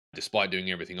Despite doing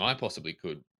everything I possibly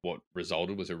could, what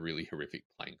resulted was a really horrific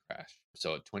plane crash.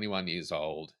 So at 21 years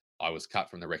old, I was cut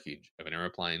from the wreckage of an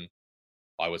aeroplane.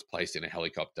 I was placed in a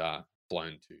helicopter,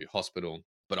 flown to hospital,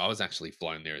 but I was actually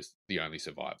flown there as the only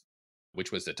survivor,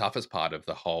 which was the toughest part of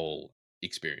the whole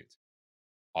experience.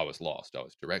 I was lost. I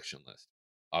was directionless.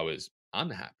 I was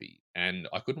unhappy and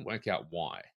I couldn't work out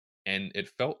why. And it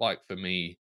felt like for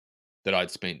me that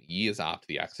I'd spent years after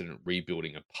the accident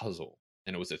rebuilding a puzzle.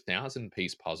 And it was a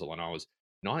 1,000-piece puzzle. And I was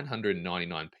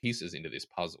 999 pieces into this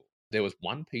puzzle. There was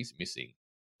one piece missing.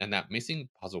 And that missing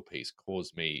puzzle piece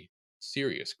caused me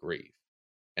serious grief.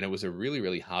 And it was a really,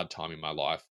 really hard time in my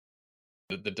life,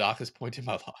 the darkest point in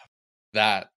my life.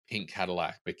 That pink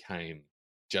Cadillac became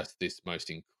just this most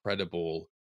incredible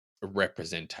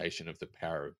representation of the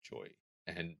power of joy.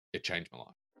 And it changed my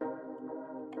life.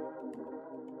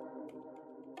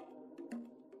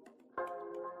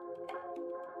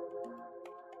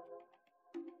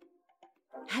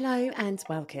 Hello and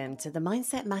welcome to the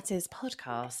Mindset Matters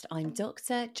podcast. I'm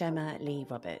Dr. Gemma Lee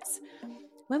Roberts.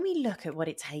 When we look at what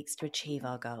it takes to achieve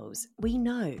our goals, we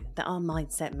know that our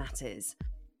mindset matters.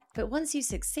 But once you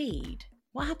succeed,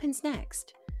 what happens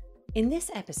next? In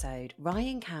this episode,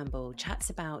 Ryan Campbell chats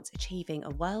about achieving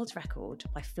a world record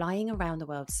by flying around the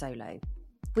world solo,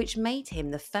 which made him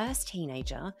the first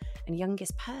teenager and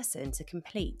youngest person to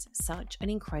complete such an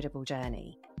incredible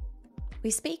journey. We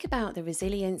speak about the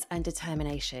resilience and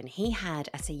determination he had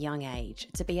at a young age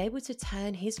to be able to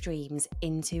turn his dreams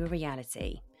into a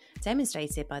reality,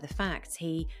 demonstrated by the fact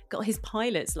he got his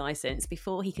pilot's license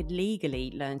before he could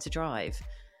legally learn to drive.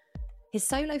 His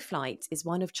solo flight is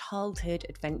one of childhood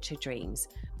adventure dreams,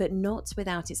 but not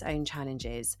without its own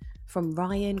challenges, from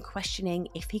Ryan questioning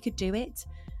if he could do it,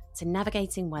 to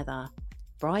navigating weather,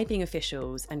 bribing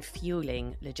officials, and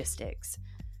fueling logistics.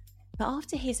 But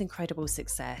after his incredible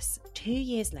success, 2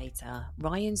 years later,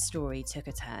 Ryan's story took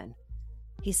a turn.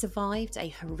 He survived a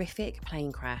horrific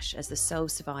plane crash as the sole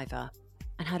survivor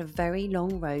and had a very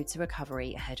long road to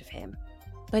recovery ahead of him.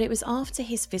 But it was after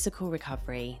his physical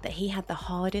recovery that he had the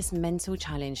hardest mental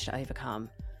challenge to overcome.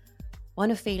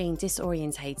 One of feeling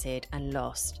disorientated and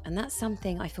lost, and that's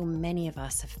something I feel many of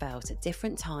us have felt at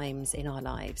different times in our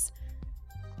lives.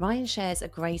 Ryan shares a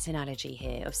great analogy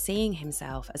here of seeing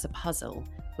himself as a puzzle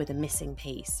with a missing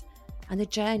piece, and the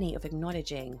journey of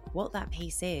acknowledging what that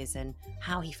piece is and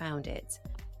how he found it.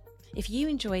 If you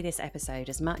enjoy this episode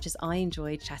as much as I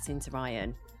enjoyed chatting to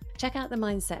Ryan, check out the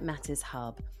Mindset Matters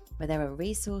Hub, where there are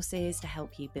resources to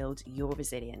help you build your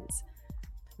resilience.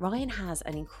 Ryan has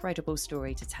an incredible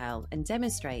story to tell and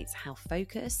demonstrates how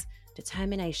focus,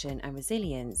 determination, and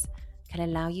resilience can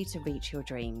allow you to reach your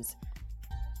dreams.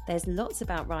 There's lots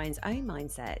about Ryan's own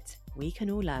mindset we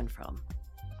can all learn from.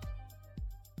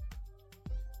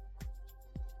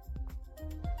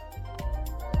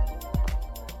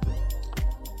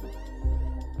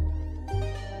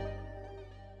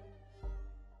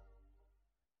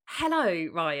 Hello,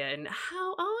 Ryan.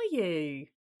 How are you?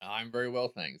 I'm very well,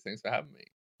 thanks. Thanks for having me.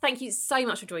 Thank you so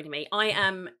much for joining me. I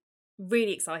am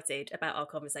really excited about our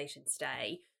conversation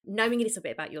today, knowing a little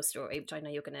bit about your story, which I know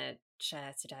you're going to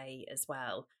share today as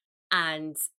well,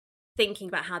 and thinking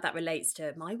about how that relates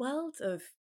to my world of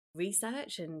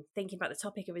research and thinking about the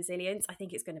topic of resilience. I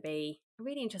think it's going to be a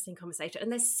really interesting conversation.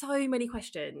 And there's so many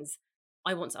questions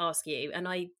I want to ask you, and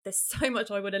there's so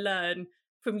much I want to learn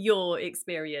from your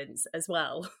experience as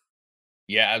well.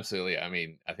 Yeah, absolutely. I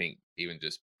mean, I think even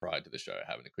just prior to the show,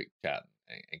 having a quick chat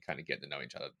and kind of getting to know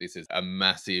each other, this is a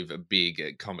massive,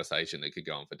 big conversation that could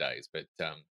go on for days. But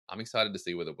I'm excited to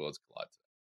see where the worlds collide.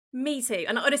 Me too.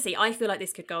 And honestly, I feel like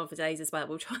this could go on for days as well.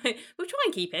 We'll try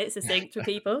and keep it succinct for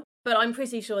people. But I'm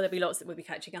pretty sure there'll be lots that we'll be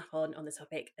catching up on the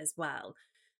topic as well.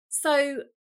 So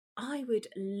I would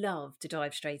love to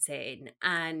dive straight in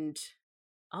and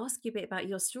ask you a bit about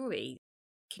your story.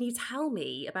 Can you tell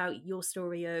me about your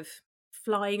story of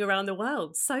flying around the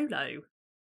world solo?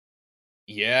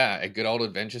 Yeah, a good old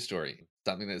adventure story.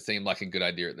 Something that seemed like a good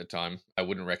idea at the time. I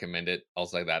wouldn't recommend it. I'll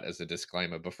say that as a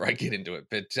disclaimer before I get into it.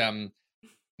 But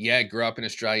yeah, grew up in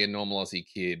Australia, normal Aussie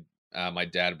kid. My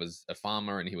dad was a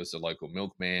farmer and he was a local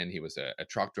milkman. He was a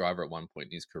truck driver at one point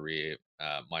in his career.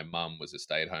 My mum was a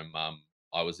stay-at-home mum.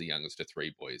 I was the youngest of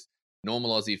three boys.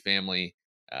 Normal Aussie family.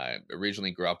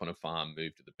 Originally grew up on a farm,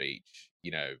 moved to the beach.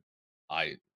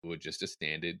 I were just a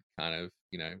standard kind of,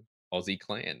 Aussie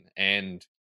clan. And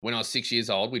when I was 6 years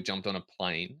old, we jumped on a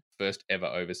plane, first ever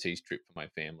overseas trip for my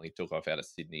family, took off out of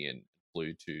Sydney and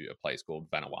flew to a place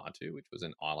called Vanuatu, which was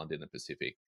an island in the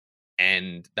Pacific.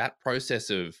 And that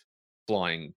process of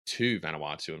flying to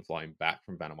Vanuatu and flying back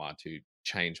from Vanuatu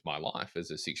changed my life as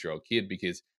a 6-year-old kid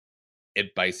because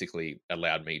it basically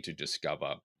allowed me to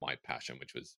discover my passion,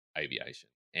 which was aviation.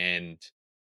 And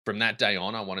from that day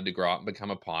on, I wanted to grow up and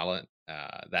become a pilot.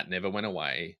 That never went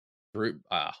away. Through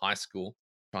high school,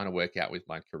 trying to work out with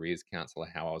my careers counselor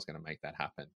how I was going to make that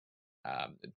happen.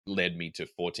 It led me to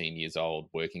 14 years old,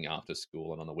 working after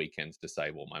school and on the weekends to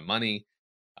save all my money.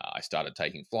 I started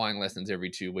taking flying lessons every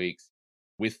 2 weeks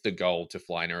with the goal to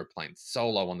fly an airplane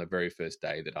solo on the very first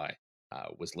day that I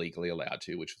was legally allowed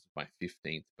to, which was my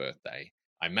 15th birthday.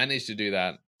 I managed to do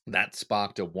that. That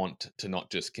sparked a want to not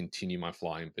just continue my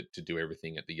flying, but to do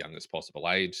everything at the youngest possible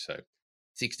age. So,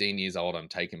 16 years old, I'm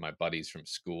taking my buddies from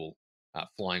school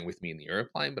flying with me in the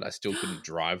airplane, but I still couldn't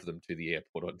drive them to the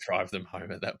airport or drive them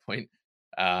home at that point.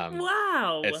 Um, at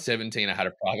Wow. 17, I had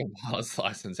a private pilot's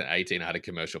license. At 18, I had a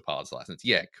commercial pilot's license.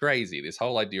 Yeah, crazy. This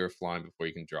whole idea of flying before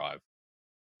you can drive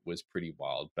was pretty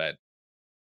wild. But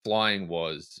flying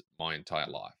was my entire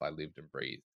life. I lived and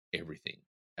breathed everything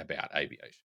about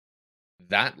aviation.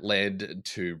 That led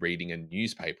to reading a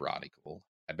newspaper article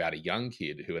about a young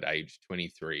kid who, at age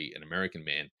 23, an American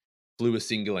man, flew a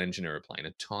single engine airplane,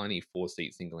 a tiny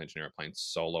 4-seat single engine airplane,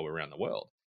 solo around the world.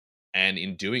 And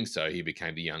in doing so, he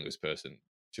became the youngest person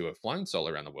to have flown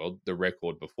solo around the world. The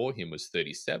record before him was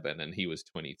 37 and he was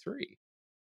 23.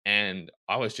 And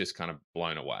I was just kind of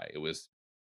blown away. It was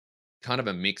kind of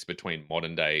a mix between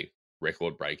modern day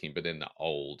record breaking, but then the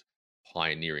old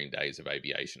pioneering days of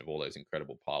aviation, of all those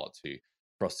incredible pilots who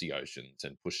crossed the oceans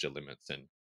and pushed the limits and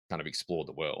kind of explored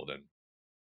the world. And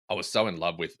I was so in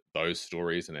love with those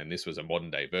stories. And then this was a modern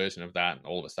day version of that. And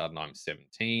all of a sudden I'm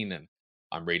 17 and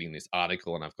I'm reading this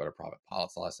article and I've got a private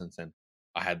pilot's license. And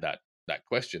I had that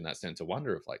question, that sense of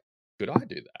wonder of like, could I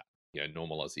do that?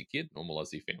 Normal Aussie kid, normal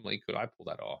Aussie family, could I pull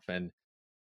that off? And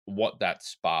what that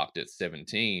sparked at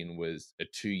 17 was a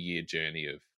 2-year journey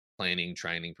of planning,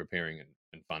 training, preparing,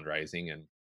 and fundraising. And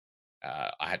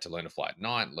I had to learn to fly at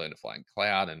night, learn to fly in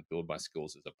cloud, and build my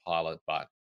skills as a pilot. But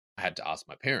I had to ask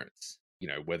my parents,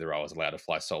 whether I was allowed to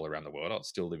fly solo around the world. I was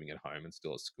still living at home and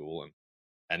still at school,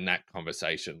 and that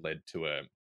conversation led to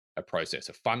a process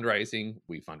of fundraising.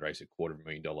 We fundraised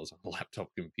 $250,000 on a laptop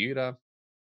computer.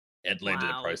 It led to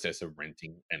the Wow. process of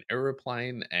renting an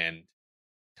aeroplane and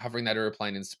covering that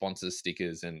airplane in sponsor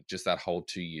stickers, and just that whole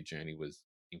 2-year journey was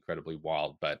incredibly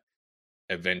wild. But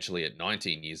eventually at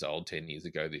 19 years old, 10 years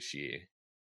ago this year,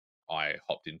 I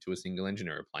hopped into a single engine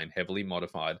airplane, heavily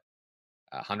modified,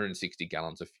 160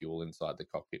 gallons of fuel inside the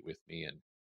cockpit with me. And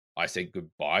I said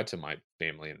goodbye to my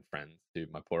family and friends. To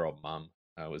my poor old mum,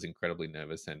 was incredibly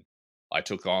nervous. And I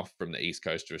took off from the east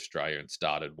coast of Australia and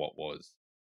started what was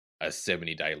a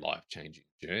 70-day life-changing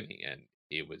journey. And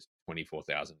it was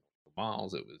 24,000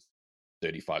 miles. It was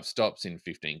 35 stops in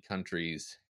 15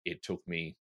 countries. It took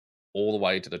me all the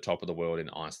way to the top of the world in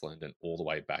Iceland and all the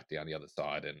way back down the other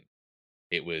side. And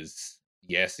it was,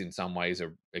 yes, in some ways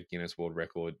a Guinness World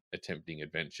Record attempting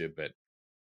adventure, but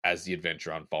as the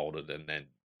adventure unfolded, and then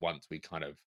once we kind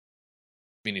of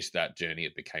finished that journey,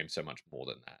 it became so much more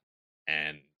than that.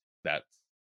 And that's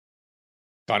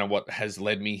kind of what has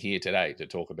led me here today to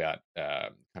talk about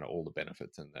kind of all the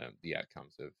benefits and the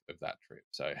outcomes of that trip.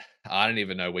 So I don't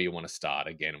even know where you want to start.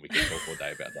 Again, we could talk all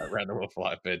day about that round the world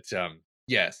flight. But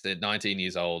yes, at 19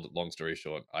 years old, long story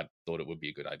short, I thought it would be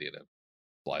a good idea to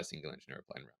fly a single engine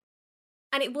airplane around.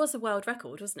 And it was a world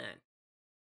record, wasn't it?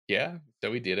 Yeah,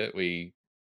 so we did it. We,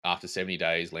 after 70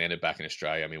 days, landed back in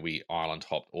Australia. I mean, we island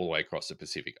hopped all the way across the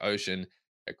Pacific Ocean,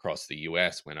 across the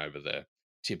US, went over the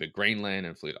tip of Greenland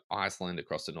and flew to Iceland,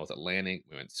 across the North Atlantic.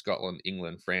 We went to Scotland,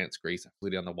 England, France, Greece. I flew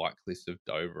down the White Cliffs of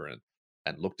Dover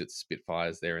and looked at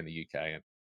Spitfires there in the UK.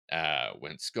 And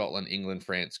went Scotland, England,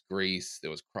 France, Greece.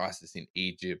 There was crisis in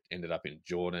Egypt, ended up in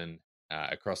Jordan,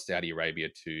 across Saudi Arabia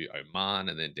to Oman,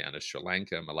 and then down to Sri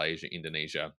Lanka, Malaysia,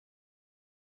 Indonesia.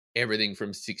 Everything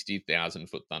from 60,000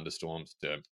 foot thunderstorms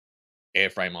to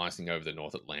airframe icing over the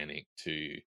North Atlantic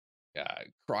to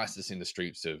crisis in the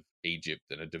streets of Egypt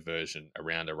and a diversion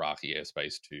around Iraqi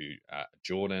airspace to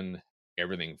Jordan.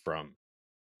 Everything from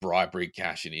bribery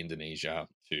cash in Indonesia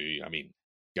to, I mean,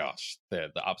 gosh,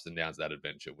 the ups and downs of that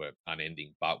adventure were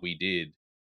unending. But we did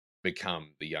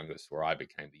become the youngest, or I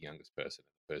became the youngest person,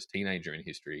 the first teenager in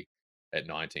history at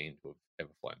 19 to have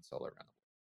ever flown solo around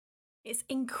the It's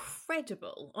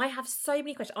incredible. I have so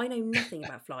many questions. I know nothing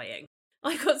about flying.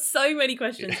 I've got so many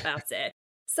questions world. about it.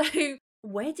 So,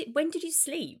 when did you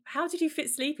sleep? How did you fit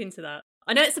sleep into that?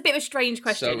 I know it's a bit of a strange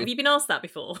question. So Have you been asked that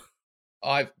before?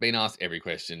 I've been asked every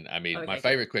question. I Oh, mean, my okay, good.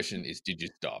 favorite question is, did you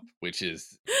stop? Which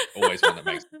is always one that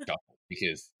makes me chuckle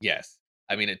because, yes,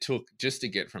 I mean, it took just to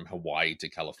get from Hawaii to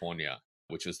California,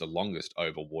 which was the longest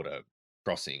over water.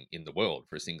 crossing in the world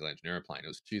for a single engine airplane. It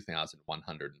was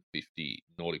 2,150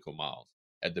 nautical miles.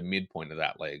 At the midpoint of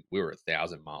that leg, we were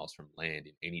 1,000 miles from land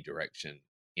in any direction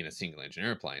in a single engine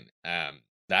airplane.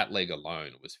 That leg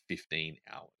alone was 15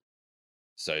 hours.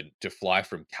 So to fly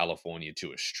from California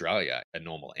to Australia, a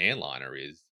normal airliner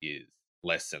is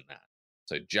less than that.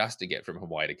 So just to get from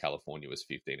Hawaii to California was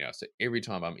 15 hours. So every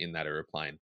time I'm in that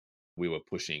airplane, we were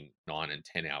pushing 9 and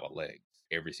 10 hour legs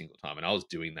every single time. And I was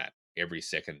doing that every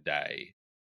second day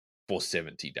for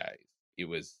 70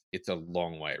 days. It's a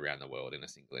long way around the world in a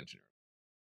single engine.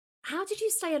 How did you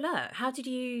stay alert? How did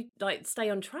you like stay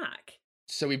on track?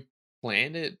 So we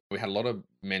planned it. We had a lot of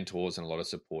mentors and a lot of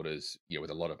supporters, with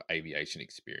a lot of aviation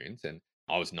experience. And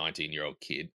I was a 19-year-old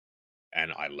kid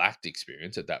and I lacked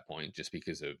experience at that point just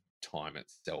because of time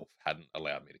itself hadn't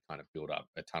allowed me to kind of build up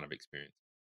a ton of experience.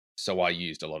 So I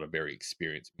used a lot of very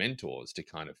experienced mentors to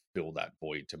kind of fill that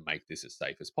void to make this as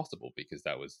safe as possible, because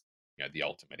that was, the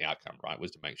ultimate outcome, right?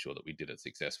 Was to make sure that we did it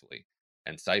successfully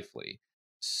and safely.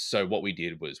 So what we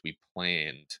did was we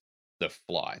planned the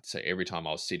flight. So every time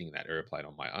I was sitting in that airplane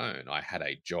on my own, I had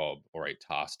a job or a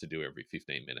task to do every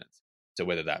 15 minutes. So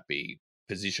whether that be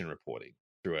position reporting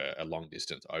through a long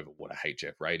distance over water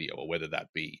HF radio, or whether that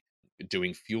be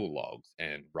doing fuel logs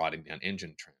and writing down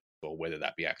engine trends, or whether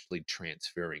that be actually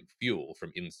transferring fuel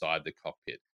from inside the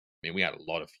cockpit. I mean, we had a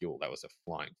lot of fuel. That was a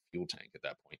flying fuel tank at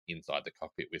that point inside the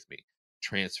cockpit with me,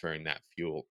 transferring that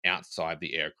fuel outside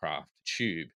the aircraft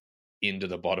tube into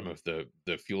the bottom of the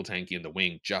fuel tank in the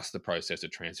wing. Just the process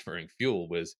of transferring fuel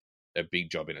was a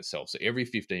big job in itself. So every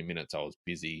 15 minutes, I was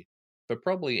busy for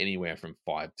probably anywhere from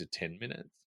 5 to 10 minutes.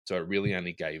 So it really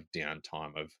only gave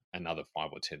downtime of another 5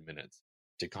 or 10 minutes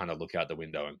to kind of look out the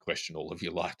window and question all of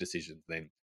your life decisions. Then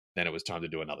it was time to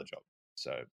do another job.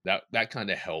 So that kind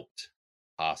of helped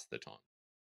pass the time.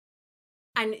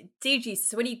 And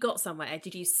so when you got somewhere,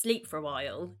 did you sleep for a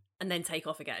while and then take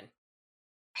off again?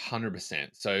 100%.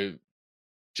 So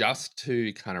just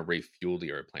to kind of refuel the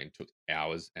airplane took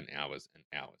hours and hours and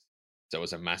hours. So it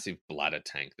was a massive bladder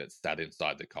tank that sat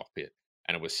inside the cockpit,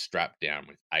 and it was strapped down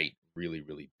with 8 really,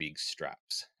 really big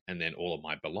straps. And then all of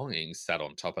my belongings sat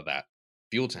on top of that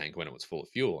fuel tank when it was full of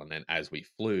fuel. And then as we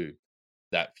flew,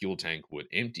 that fuel tank would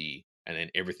empty, and then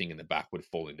everything in the back would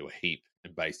fall into a heap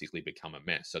and basically become a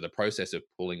mess. So the process of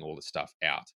pulling all the stuff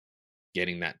out,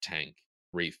 getting that tank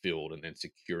refilled, and then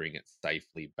securing it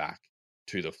safely back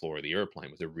to the floor of the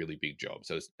airplane was a really big job.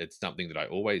 So it's something that I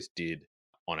always did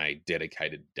on a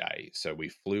dedicated day. So we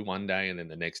flew one day, and then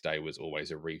the next day was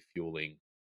always a refueling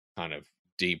kind of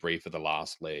debrief of the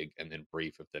last leg, and then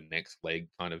brief of the next leg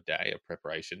kind of day, a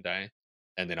preparation day.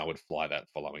 And then I would fly that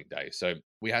following day. So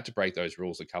we had to break those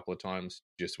rules a couple of times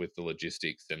just with the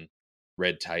logistics and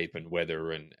red tape and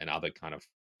weather and other kind of,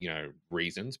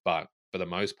 reasons. But for the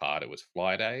most part, it was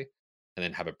fly day and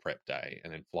then have a prep day,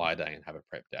 and then fly day and have a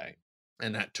prep day.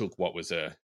 And that took what was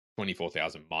a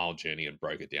 24,000-mile journey and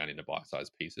broke it down into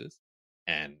bite-sized pieces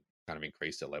and kind of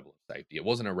increased the level of safety. It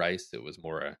wasn't a race. It was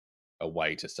more a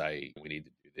way to say we need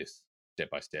to do this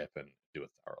step by step and do it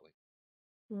thoroughly.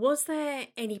 Was there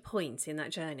any point in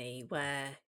that journey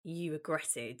where you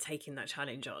regretted taking that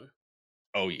challenge on?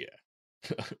 Oh yeah.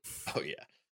 Oh yeah.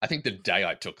 I think the day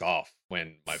I took off,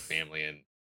 when my family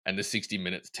and the 60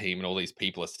 Minutes team and all these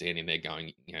people are standing there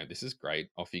going, this is great.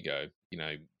 Off you go.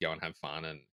 Go and have fun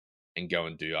and go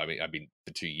and do. I mean, I've been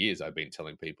for 2 years. I've been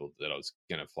telling people that I was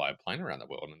going to fly a plane around the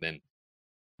world, and then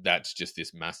that's just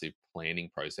this massive planning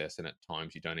process. And at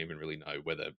times you don't even really know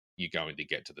whether you're going to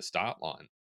get to the start line.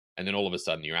 And then all of a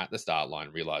sudden you're at the start line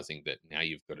realizing that now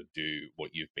you've got to do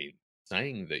what you've been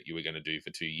saying that you were going to do for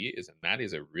 2 years. And that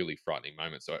is a really frightening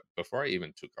moment. So before I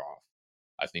even took off,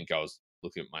 I think I was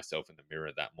looking at myself in the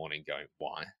mirror that morning going,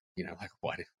 why?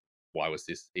 Why was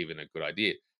this even a good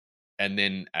idea? And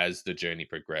then as the journey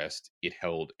progressed, it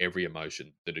held every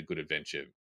emotion that a good adventure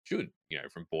should,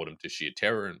 from boredom to sheer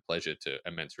terror and pleasure to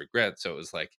immense regret. So it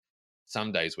was like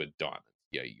some days were diamonds.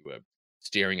 You were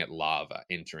staring at lava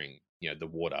entering, the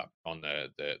water on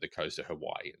the coast of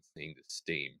Hawaii and seeing the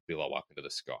steam billow up into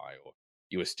the sky, or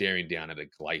you were staring down at a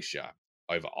glacier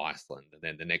over Iceland. And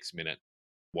then the next minute,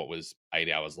 what was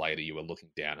 8 hours later, you were looking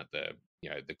down at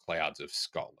the clouds of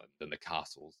Scotland and the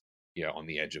castles, on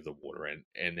the edge of the water.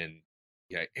 And then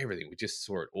everything. We just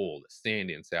saw it all. The sand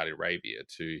in Saudi Arabia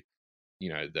to,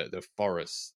 the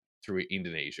forests through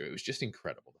Indonesia. It was just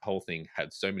incredible. The whole thing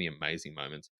had so many amazing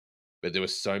moments, but there were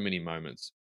so many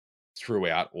moments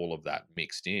throughout all of that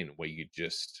mixed in where you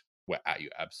just were at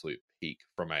your absolute peak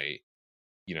from a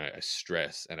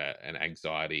stress and an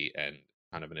anxiety and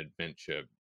kind of an adventure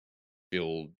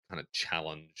filled, kind of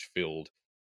challenge filled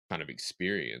kind of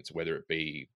experience, whether it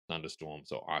be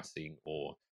thunderstorms or icing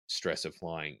or stress of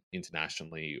flying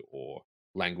internationally or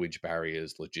language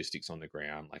barriers, logistics on the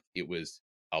ground. Like it was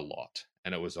a lot.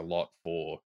 And it was a lot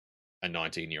for a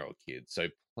 19-year-old kid. So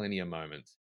plenty of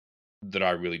moments that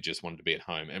I really just wanted to be at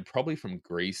home. And probably from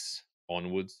Greece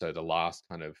onwards, so the last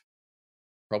kind of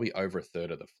probably over a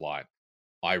third of the flight,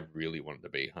 I really wanted to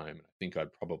be home. And I think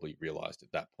I'd probably realized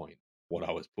at that point what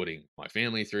I was putting my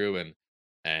family through and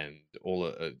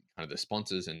all kind of the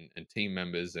sponsors and team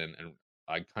members. And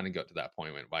I kind of got to that point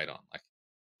and went, wait on, like,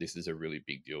 this is a really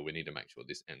big deal. We need to make sure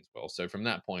this ends well. So from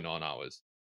that point on,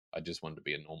 I just wanted to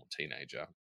be a normal teenager,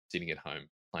 sitting at home,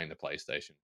 playing the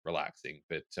PlayStation, relaxing.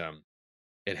 But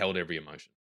it held every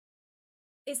emotion.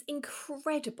 It's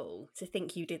incredible to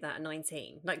think you did that at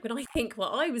 19. Like when I think what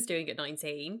I was doing at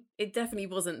 19, it definitely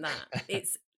wasn't that.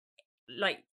 It's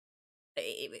like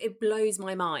it blows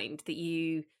my mind that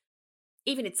you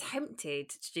even attempted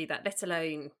to do that, let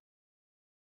alone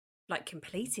like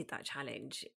completed that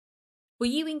challenge. Were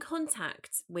you in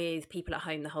contact with people at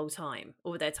home the whole time,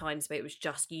 or were there times where it was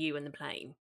just you and the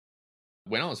plane?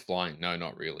 When I was flying, no,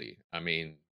 not really. I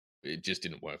mean, it just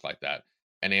didn't work like that.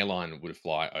 An airline would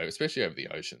fly, especially over the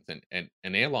oceans, and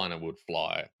an airliner would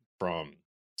fly from,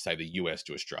 say, the US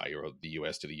to Australia or the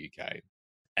US to the UK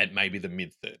at maybe the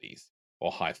mid 30s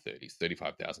or high 30s,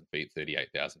 35,000 feet,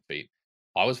 38,000 feet.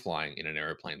 I was flying in an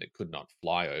aeroplane that could not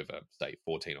fly over, say,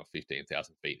 14 or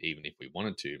 15,000 feet, even if we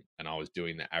wanted to. And I was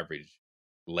doing the average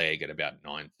leg at about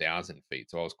 9,000 feet.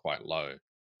 So I was quite low.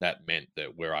 That meant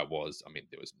that where I was, I mean,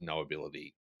 there was no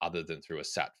ability other than through a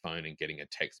sat phone and getting a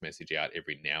text message out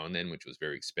every now and then, which was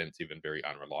very expensive and very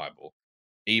unreliable.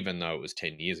 Even though it was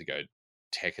 10 years ago,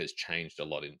 tech has changed a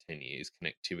lot in 10 years.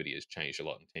 Connectivity has changed a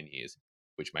lot in 10 years,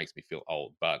 which makes me feel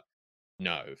old. But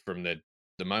no, from the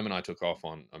moment I took off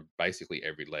on basically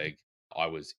every leg, I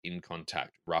was in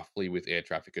contact roughly with air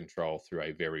traffic control through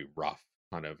a very rough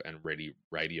kind of and ready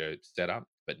radio setup.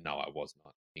 But no, I was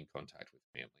not in contact with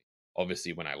family.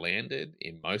 Obviously, when I landed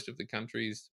in most of the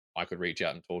countries, I could reach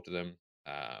out and talk to them.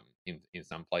 In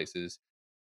some places,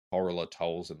 coral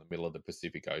atolls in the middle of the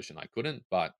Pacific Ocean, I couldn't,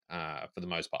 but for the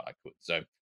most part, I could. So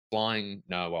flying,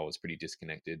 no, I was pretty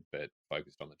disconnected, but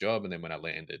focused on the job. And then when I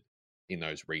landed in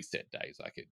those reset days, I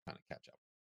could kind of catch up.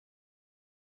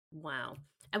 Wow.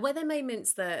 And were there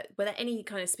any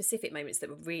kind of specific moments that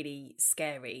were really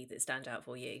scary that stand out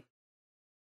for you?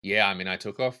 Yeah, I mean, I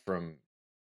took off from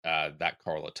that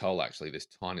coral atoll, actually, this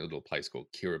tiny little place called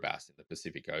Kiribati in the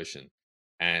Pacific Ocean.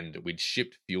 And we'd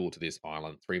shipped fuel to this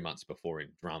island 3 months before in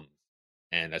drums.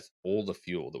 And that's all the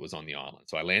fuel that was on the island.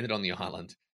 So I landed on the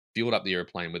island, fueled up the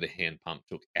airplane with a hand pump,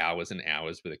 took hours and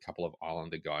hours with a couple of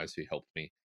islander guys who helped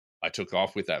me. I took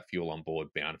off with that fuel on board,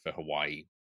 bound for Hawaii.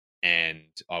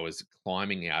 And I was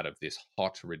climbing out of this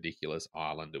hot, ridiculous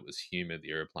island. It was humid.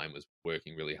 The airplane was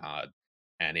working really hard.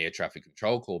 And air traffic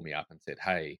control called me up and said,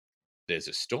 "Hey, there's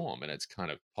a storm and it's kind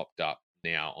of popped up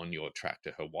now on your track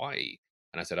to Hawaii."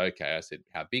 And I said, "Okay." I said,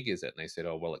 "How big is it?" And they said,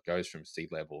 "Oh, well, it goes from sea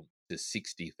level to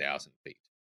 60,000 feet."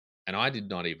 And I did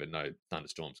not even know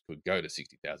thunderstorms could go to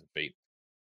 60,000 feet.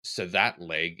 So that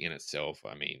leg in itself,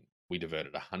 I mean, we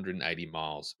diverted 180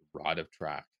 miles right of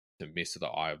track to miss the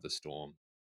eye of the storm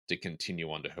to continue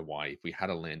on to Hawaii. If we had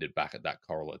landed back at that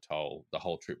coral atoll, the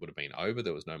whole trip would have been over.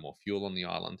 There was no more fuel on the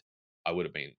island. I would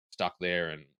have been stuck there,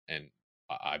 and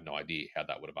I have no idea how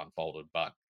that would have unfolded.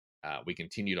 But we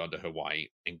continued on to Hawaii,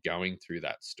 and going through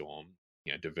that storm,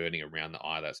 diverting around the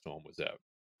eye of that storm was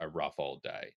a rough old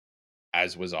day.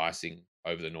 As was icing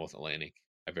over the North Atlantic,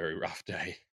 a very rough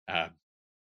day. Um,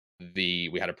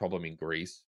 we had a problem in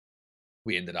Greece.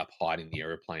 We ended up hiding the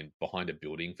aeroplane behind a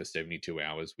building for 72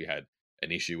 hours. We had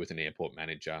an issue with an airport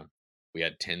manager. We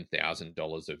had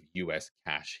 $10,000 of US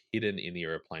cash hidden in the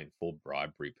airplane for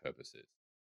bribery purposes.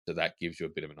 So that gives you a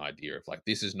bit of an idea of like,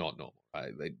 this is not normal,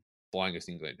 right? Flying a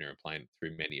single engine airplane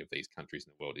through many of these countries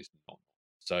in the world is not normal.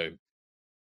 So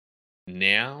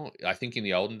now, I think in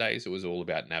the olden days, it was all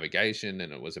about navigation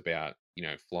and it was about,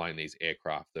 flying these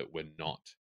aircraft that were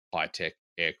not high tech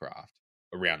aircraft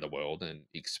around the world and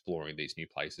exploring these new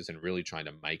places and really trying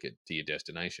to make it to your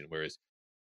destination. Whereas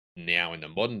now in the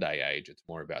modern day age, it's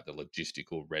more about the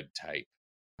logistical red tape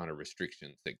kind of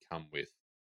restrictions that come with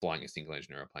flying a single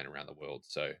engine airplane around the world.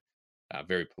 So,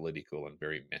 very political and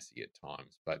very messy at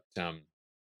times. But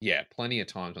yeah, plenty of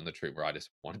times on the trip where I just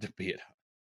wanted to be at home.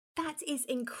 That is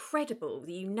incredible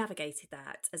that you navigated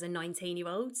that as a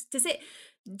 19-year-old.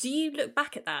 Do you look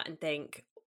back at that and think,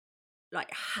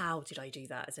 like, how did I do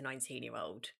that as a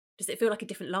 19-year-old? Does it feel like a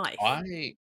different life?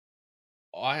 I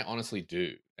honestly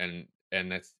do, and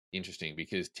that's interesting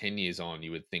because 10 years on,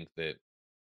 you would think that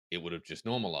it would have just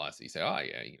normalized. You say, oh,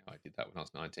 yeah, I did that when I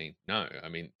was 19. No, I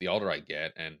mean, the older I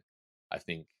get, and I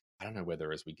think, I don't know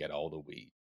whether as we get older,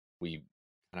 we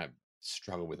kind of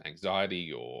struggle with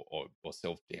anxiety or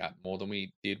self doubt more than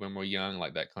we did when we were young,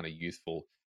 like that kind of youthful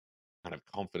kind of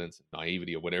confidence and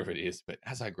naivety or whatever it is. But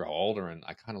as I grow older and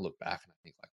I kind of look back and I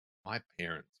think like my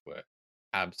parents were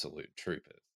absolute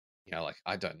troopers. Like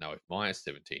I don't know if my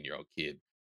 17-year-old kid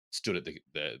stood at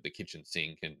the kitchen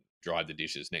sink and dried the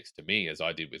dishes next to me as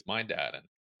I did with my dad. And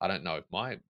I don't know if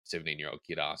my 17-year-old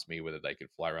kid asked me whether they could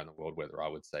fly around the world, whether I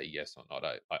would say yes or not.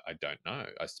 I don't know.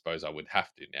 I suppose I would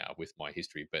have to now with my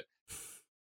history, but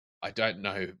I don't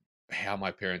know how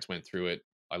my parents went through it.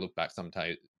 I look back some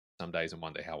days and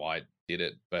wonder how I did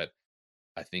it, but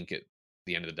I think at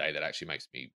the end of the day, that actually makes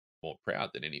me more proud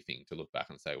than anything to look back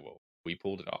and say, well, we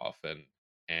pulled it off,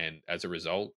 and as a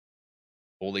result,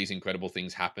 all these incredible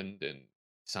things happened, and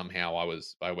somehow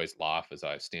I always laugh as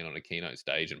I stand on a keynote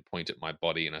stage and point at my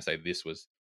body and I say this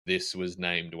was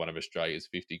named one of Australia's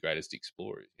 50 greatest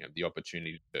explorers. The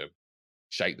opportunity to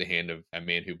shake the hand of a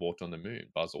man who walked on the moon,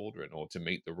 Buzz Aldrin, or to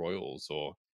meet the Royals,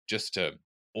 or just to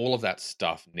all of that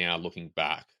stuff. Now looking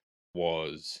back,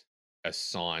 was a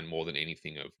sign more than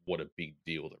anything of what a big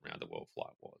deal the round the world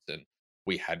flight was, and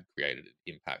we had created an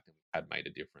impact and we had made a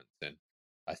difference, and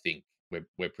I think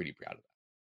we're pretty proud of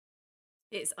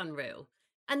that. It's unreal.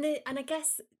 And I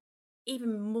guess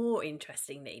even more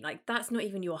interestingly, like that's not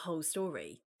even your whole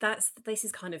story. This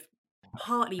is kind of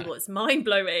partly what's mind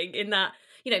blowing in that,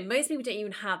 most people don't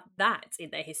even have that in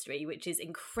their history, which is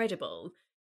incredible.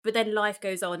 But then life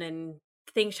goes on and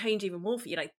things change even more for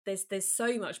you. Like there's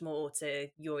so much more to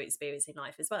your experience in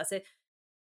life as well. So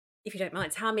if you don't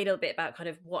mind, tell me a little bit about kind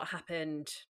of what happened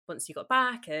once you got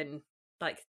back and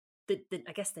like the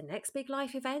I guess the next big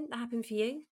life event that happened for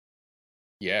you.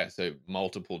 Yeah, so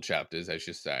multiple chapters, as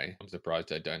you say. I'm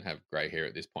surprised I don't have grey hair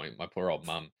at this point. My poor old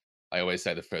mum. I always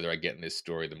say the further I get in this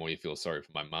story, the more you feel sorry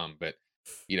for my mum. But,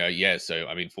 yeah, so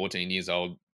I mean, 14 years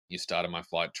old, you started my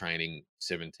flight training.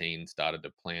 17, started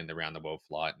to plan the round the world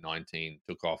flight. 19,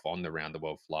 took off on the round the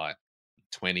world flight.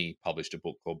 20, published a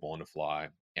book called Born to Fly,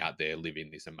 out there living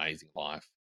this amazing life,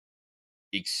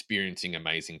 experiencing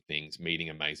amazing things, meeting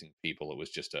amazing people. It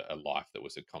was just a life that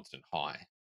was a constant high.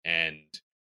 And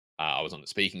I was on the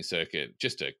speaking circuit,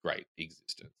 just a great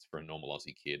existence for a normal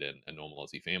Aussie kid and a normal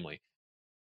Aussie family.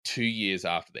 2 years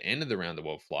after the end of the round the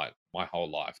world flight, my whole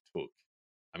life took,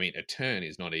 I mean, a turn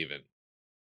is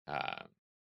uh,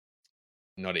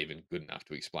 not even good enough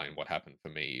to explain what happened for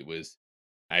me. It was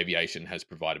aviation has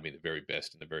provided me the very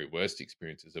best and the very worst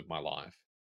experiences of my life.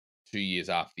 2 years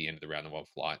after the end of the round the world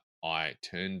flight, I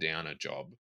turned down a job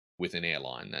with an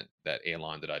airline, that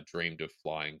airline that I dreamed of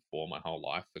flying for my whole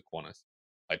life, for Qantas.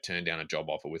 I turned down a job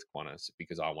offer with Qantas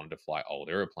because I wanted to fly old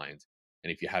aeroplanes.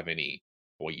 And if you have any,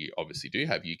 or you obviously do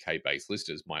have UK based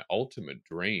listeners, my ultimate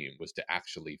dream was to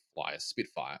actually fly a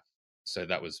Spitfire. So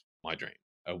that was my dream,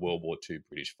 a World War II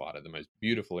British fighter, the most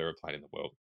beautiful aeroplane in the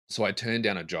world. So I turned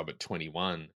down a job at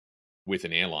 21 with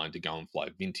an airline to go and fly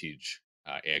vintage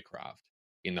aircraft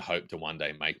in the hope to one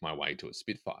day make my way to a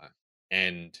Spitfire.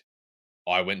 And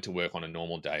I went to work on a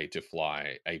normal day to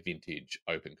fly a vintage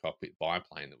open cockpit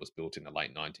biplane that was built in the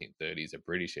late 1930s, a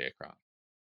British aircraft.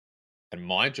 And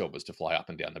my job was to fly up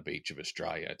and down the beach of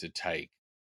Australia to take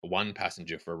one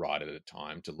passenger for a ride at a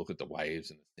time, to look at the waves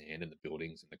and the sand and the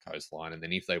buildings and the coastline. And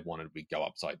then if they wanted, we'd go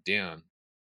upside down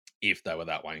if they were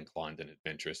that way inclined and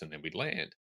adventurous, and then we'd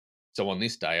land. So on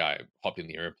this day, I hopped in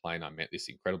the airplane. I met this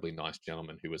incredibly nice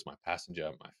gentleman who was my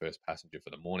passenger, my first passenger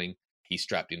for the morning. He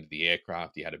strapped into the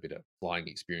aircraft. He had a bit of flying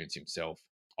experience himself.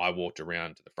 I walked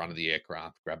around to the front of the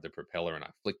aircraft, grabbed the propeller, and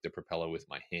I flicked the propeller with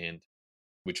my hand,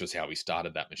 which was how we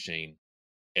started that machine.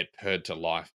 It purred to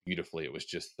life beautifully. It was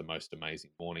just the most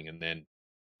amazing morning. And then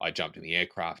I jumped in the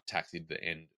aircraft, taxied to the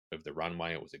end of the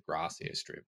runway. It was a grass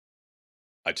airstrip.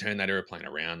 I turned that airplane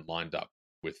around, lined up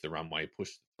with the runway,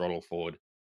 pushed the throttle forward.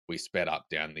 We sped up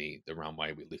down the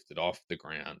runway. We lifted off the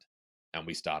ground and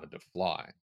we started to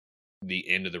fly. The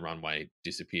end of the runway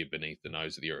disappeared beneath the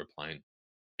nose of the aeroplane.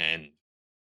 And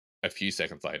a few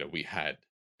seconds later, we had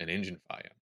an engine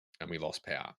failure and we lost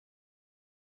power.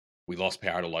 We lost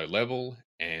power at a low level,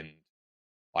 and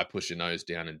I pushed the nose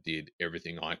down and did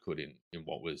everything I could in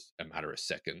what was a matter of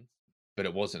seconds, but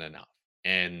it wasn't enough.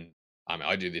 And I mean,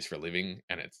 I do this for a living,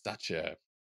 and it's such a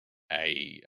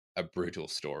a brutal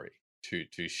story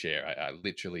to share. I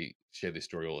literally share this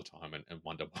story all the time and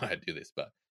wonder why I do this. But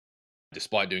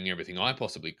despite doing everything I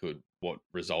possibly could, what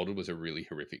resulted was a really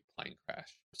horrific plane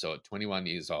crash. So at 21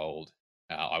 years old,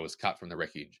 I was cut from the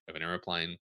wreckage of an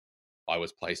aeroplane. I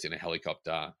was placed in a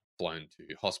helicopter, flown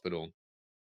to hospital.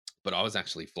 but I was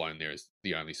actually flown there as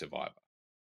the only survivor,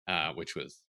 which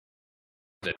was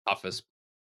the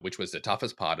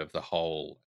toughest, part of the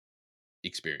whole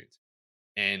experience.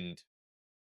 And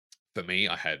for me,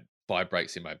 I had 5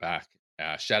 breaks in my back,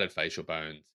 shattered facial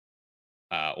bones,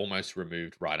 almost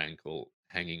removed right ankle,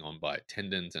 hanging on by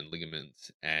tendons and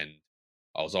ligaments, and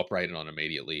I was operated on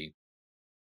immediately.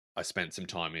 I spent some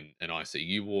time in an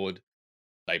ICU ward.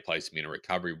 They placed me in a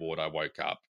recovery ward. I woke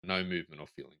up, no movement or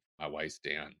feeling from my waist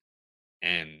down,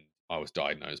 and I was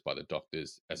diagnosed by the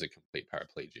doctors as a complete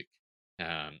paraplegic.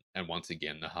 And once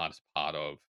again, the hardest part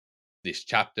of this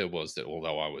chapter was that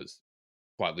although I was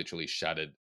quite literally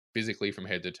shattered physically from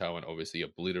head to toe and obviously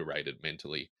obliterated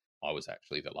mentally, I was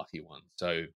actually the lucky one.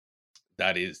 So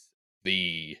that is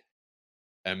the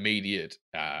immediate,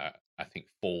 I think,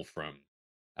 fall from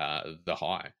the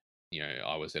high.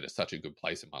 I was at such a good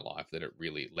place in my life that it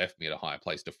really left me at a higher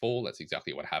place to fall. That's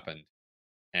exactly what happened,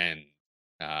 and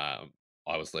I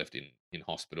was left in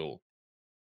hospital,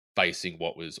 facing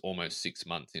what was almost 6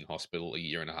 months in hospital, a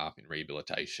year and a half in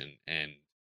rehabilitation, and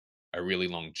a really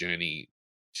long journey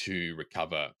to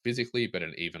recover physically, but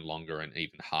an even longer and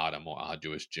even harder, more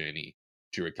arduous journey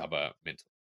to recover mentally.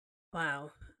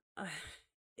 Wow. Uh,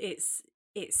 It's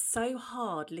it's so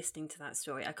hard listening to that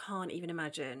story. I can't even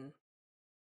imagine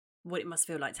what it must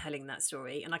feel like telling that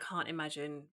story. And I can't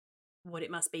imagine what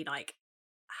it must be like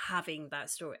having that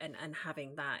story and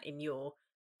having that in your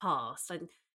past. And,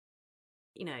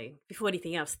 before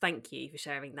anything else, thank you for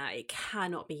sharing that. It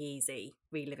cannot be easy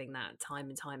reliving that time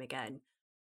and time again.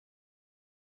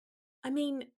 I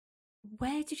mean,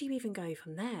 where did you even go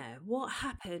from there? What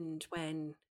happened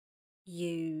when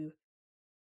you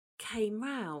came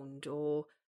round or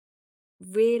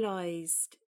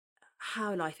realised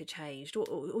how life had changed?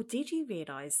 Or did you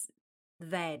realise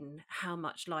then how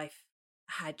much life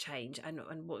had changed and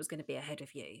what was going to be ahead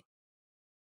of you?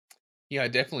 Yeah, I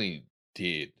definitely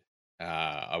did.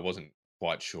 I wasn't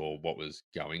quite sure what was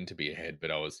going to be ahead, but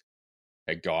I was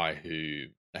a guy who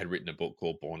had written a book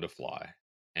called Born to Fly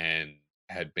and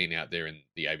had been out there in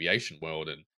the aviation world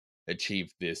and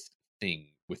achieved this thing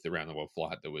with the round the world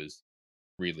flight that was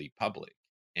really public.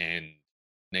 And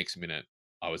next minute,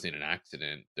 I was in an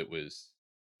accident that was,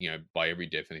 by every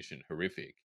definition,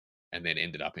 horrific, and then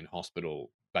ended up in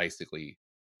hospital, basically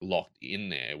locked in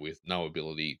there with no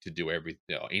ability to do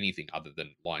everything or anything other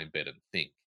than lie in bed and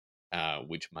think,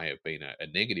 which may have been a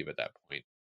negative at that point.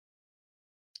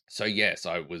 So yes,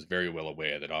 I was very well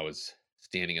aware that I was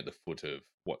standing at the foot of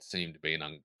what seemed to be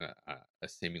a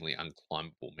seemingly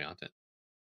unclimbable mountain,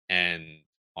 and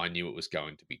I knew it was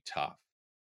going to be tough.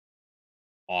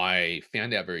 I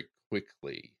found out very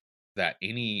quickly that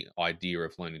any idea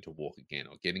of learning to walk again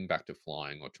or getting back to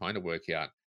flying or trying to work out,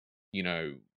 you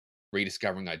know,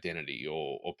 rediscovering identity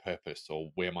or purpose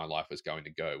or where my life was going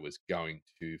to go was going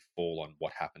to fall on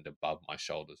what happened above my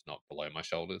shoulders, not below my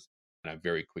shoulders. And I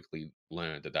very quickly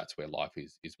learned that that's where life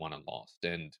is won and lost.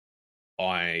 And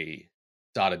I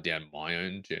started down my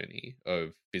own journey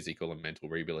of physical and mental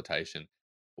rehabilitation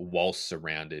whilst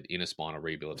surrounded in a spinal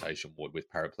rehabilitation ward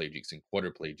with paraplegics and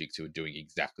quadriplegics who are doing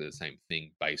exactly the same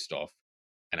thing based off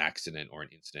an accident or an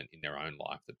incident in their own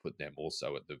life that put them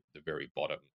also at the very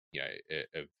bottom,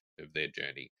 of their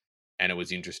journey. And it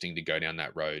was interesting to go down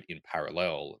that road in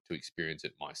parallel to experience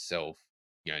it myself,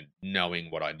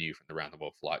 knowing what I knew from the round the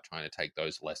world flight, trying to take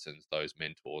those lessons, those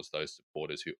mentors, those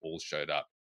supporters who all showed up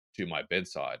to my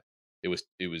bedside. It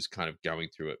was kind of going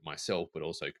through it myself, but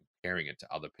also comparing it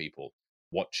to other people,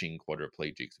 watching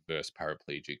quadriplegics versus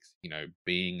paraplegics,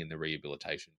 being in the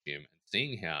rehabilitation gym and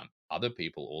seeing how other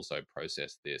people also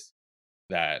process this,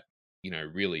 that,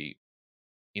 really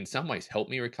in some ways helped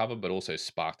me recover, but also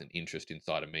sparked an interest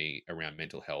inside of me around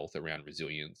mental health, around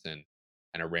resilience, and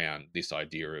around this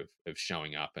idea of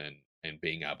showing up and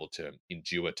being able to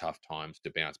endure tough times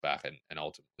to bounce back and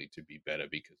ultimately to be better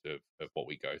because of what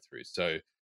we go through. So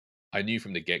I knew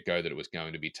from the get go that it was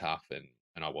going to be tough,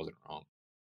 and I wasn't wrong.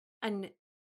 And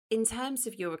in terms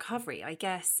of your recovery, I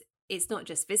guess it's not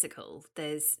just physical.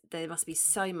 There must be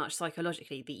so much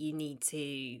psychologically that you need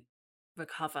to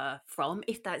recover from.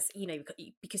 If that's,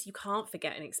 because you can't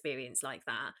forget an experience like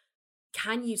that.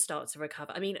 Can you start to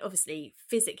recover? I mean, obviously,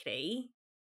 physically,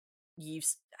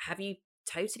 have you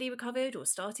totally recovered or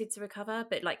started to recover?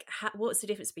 But like, what's the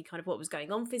difference between kind of what was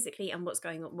going on physically and what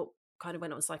kind of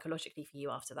went on psychologically for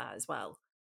you after that as well?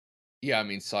 Yeah, I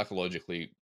mean,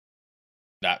 psychologically,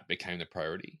 that became the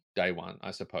priority day one,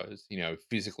 I suppose.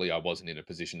 Physically, I wasn't in a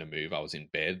position to move. I was in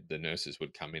bed. The nurses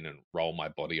would come in and roll my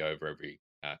body over every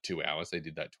 2 hours. They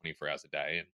did that 24 hours a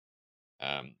day.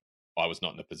 And I was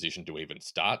not in a position to even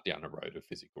start down a road of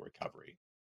physical recovery.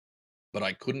 But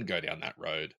I couldn't go down that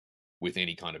road with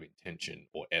any kind of intention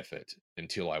or effort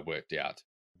until I worked out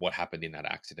what happened in that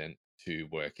accident, to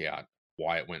work out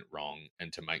why it went wrong,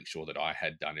 and to make sure that I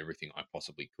had done everything I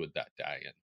possibly could that day.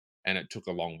 And it took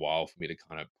a long while for me to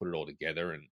kind of put it all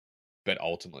together. And but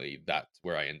ultimately that's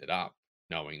where I ended up,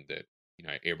 knowing that,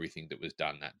 everything that was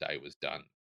done that day was done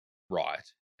right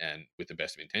and with the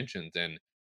best of intentions. And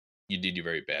you did your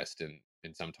very best.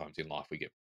 And sometimes in life we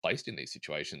get placed in these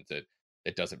situations that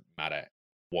it doesn't matter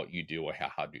what you do or how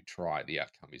hard you try, the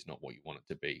outcome is not what you want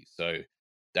it to be. So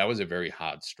that was a very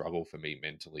hard struggle for me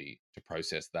mentally to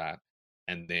process that.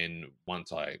 And then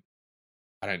once I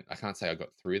can't say I got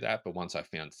through that, but once I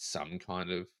found some kind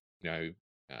of,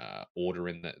 order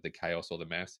in the chaos or the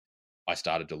mess, I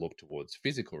started to look towards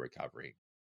physical recovery.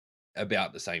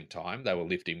 About the same time, they were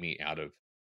lifting me out of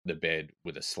the bed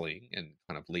with a sling and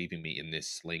kind of leaving me in this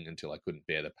sling until I couldn't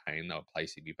bear the pain. They were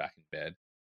placing me back in bed.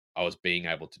 I was being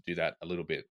able to do that a little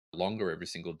bit longer every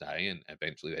single day, and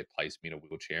eventually they placed me in a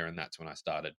wheelchair, and that's when I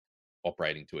started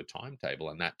operating to a timetable.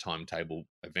 And that timetable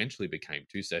eventually became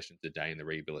 2 sessions a day in the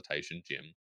rehabilitation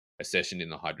gym, a session in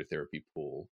the hydrotherapy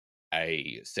pool,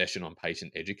 a session on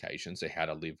patient education, so how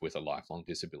to live with a lifelong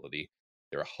disability.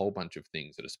 There are a whole bunch of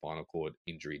things that a spinal cord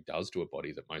injury does to a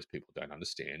body that most people don't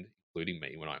understand, including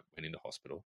me when I went into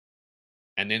hospital.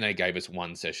 And then they gave us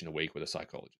 1 session a week with a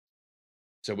psychologist.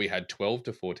 So we had 12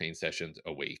 to 14 sessions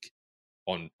a week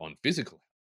on physical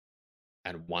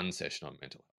health and 1 session on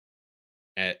mental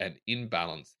health. And in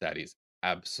balance, that is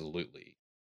absolutely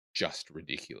just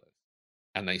ridiculous.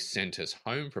 And they sent us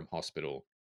home from hospital,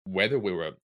 whether we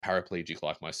were paraplegic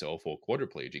like myself or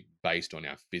quadriplegic, based on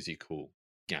our physical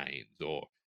gains or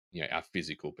our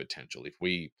physical potential. If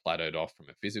we plateaued off from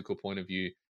a physical point of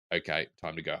view, okay,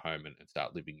 time to go home and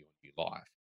start living your new life.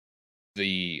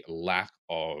 The lack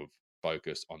of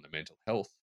focus on the mental health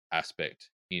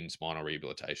aspect in spinal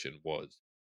rehabilitation was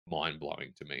mind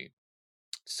blowing to me.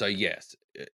 So, yes,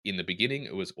 in the beginning,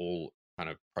 it was all kind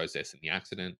of processing the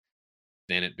accident.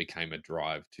 Then it became a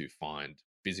drive to find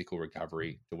physical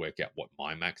recovery, to work out what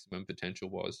my maximum potential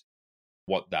was.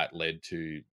 What that led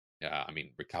to,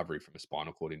 recovery from a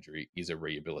spinal cord injury is a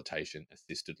rehabilitation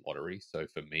assisted lottery. So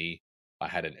for me, I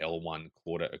had an L1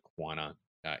 quarter equina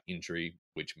injury,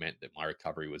 which meant that my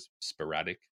recovery was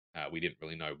sporadic. We didn't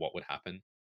really know what would happen.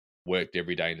 Worked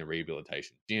every day in the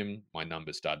rehabilitation gym. My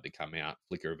numbers started to come out,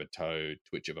 flicker of a toe,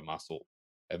 twitch of a muscle,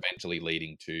 eventually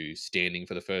leading to standing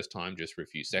for the first time just for a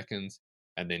few seconds,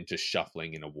 and then just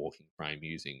shuffling in a walking frame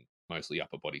using mostly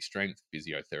upper body strength,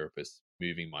 physiotherapists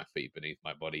moving my feet beneath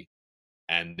my body.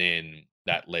 And then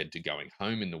that led to going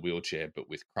home in the wheelchair, but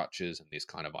with crutches, and this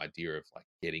kind of idea of like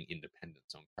getting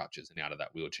independence on crutches and out of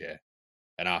that wheelchair.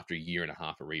 And after a year and a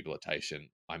half of rehabilitation,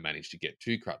 I managed to get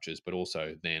 2 crutches, but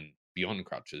also then beyond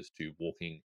crutches to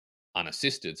walking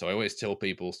unassisted. So I always tell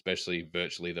people, especially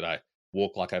virtually, that I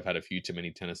walk like I've had a few too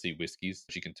many Tennessee whiskeys.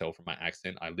 As you can tell from my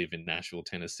accent, I live in Nashville,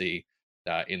 Tennessee,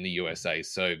 in the USA.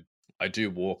 So I do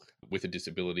walk with a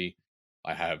disability.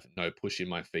 I have no push in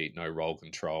my feet, no roll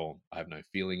control. I have no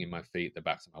feeling in my feet, the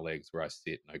backs of my legs where I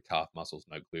sit, no calf muscles,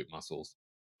 no glute muscles,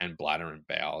 and bladder and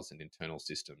bowels and internal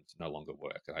systems no longer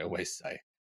work. And I always say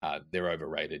they're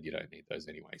overrated. You don't need those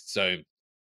anyway. So,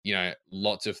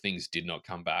 lots of things did not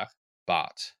come back.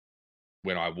 But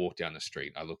when I walk down the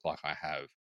street, I look like I have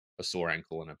a sore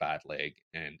ankle and a bad leg,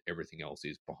 and everything else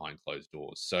is behind closed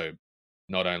doors. So,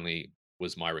 not only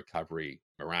was my recovery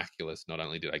miraculous, not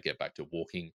only did I get back to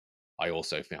walking, I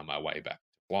also found my way back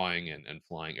to flying and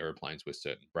flying airplanes with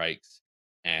certain brakes,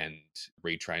 and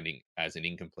retraining as an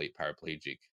incomplete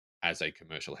paraplegic as a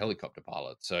commercial helicopter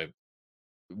pilot. So,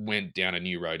 went down a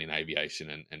new road in aviation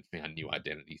and found new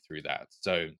identity through that.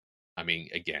 So,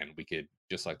 again, we could,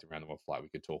 just like the round the world flight, we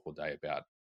could talk all day about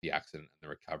the accident and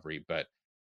the recovery, but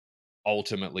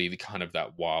ultimately, the kind of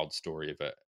that wild story of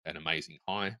an amazing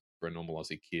high for a normal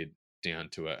Aussie kid, down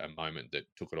to a moment that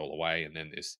took it all away, and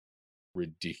then this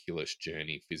ridiculous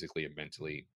journey physically and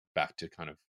mentally back to kind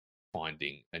of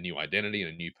finding a new identity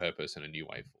and a new purpose and a new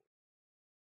way forward.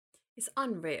 It's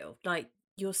unreal. Like,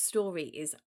 your story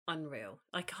is unreal.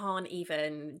 I can't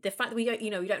even, the fact that we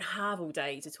don't have all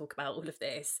day to talk about all of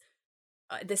this.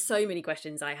 There's so many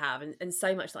questions I have, and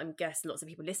so much that I'm guessing lots of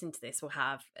people listening to this will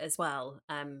have as well,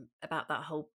 about that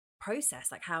whole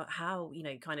process, like how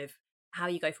kind of how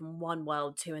you go from one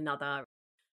world to another.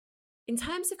 In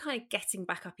terms of kind of getting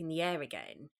back up in the air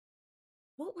again,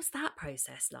 what was that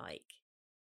process like?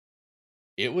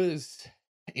 It was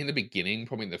in the beginning,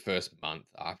 probably in the first month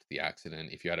after the accident.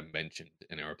 If you had mentioned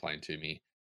an aeroplane to me,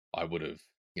 I would have,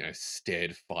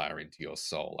 stared fire into your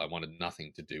soul. I wanted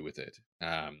nothing to do with it.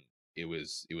 It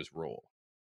was raw,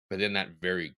 but then that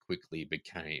very quickly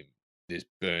became this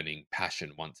burning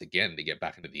passion once again to get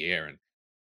back into the air.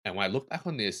 And when I look back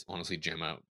on this, honestly,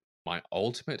 Gemma, my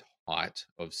ultimate height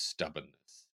of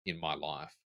stubbornness in my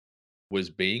life was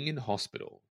being in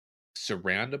hospital,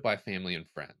 surrounded by family and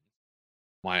friends.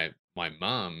 My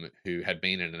mum, who had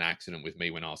been in an accident with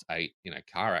me when I was 8, in a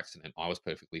car accident, I was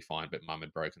perfectly fine, but mum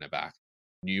had broken her back,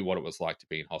 knew what it was like to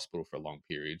be in hospital for a long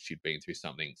period. She'd been through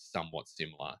something somewhat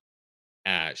similar.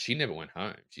 She never went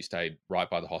home. She stayed right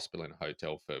by the hospital in a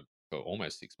hotel for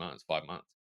almost 6 months, 5 months.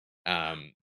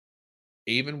 Um,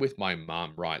 Even with my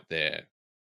mum right there,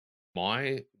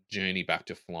 my journey back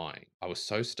to flying, I was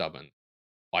so stubborn.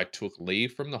 I took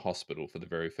leave from the hospital for the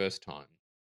very first time,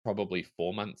 probably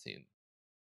 4 months in.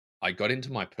 I got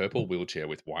into my purple wheelchair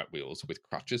with white wheels, with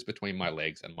crutches between my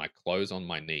legs and my clothes on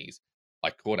my knees.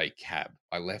 I caught a cab.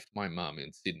 I left my mum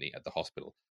in Sydney at the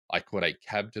hospital. I caught a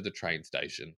cab to the train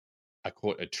station. I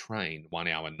caught a train 1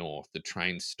 hour north. The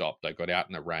train stopped. I got out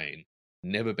in the rain.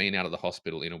 Never been out of the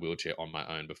hospital in a wheelchair on my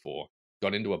own before.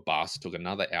 Got into a bus, took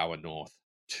another hour north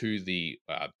to the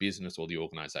business or the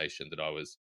organization that I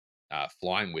was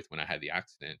flying with when I had the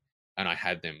accident, and I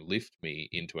had them lift me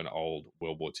into an old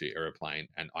World War II aeroplane,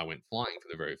 and I went flying for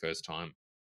the very first time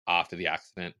after the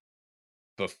accident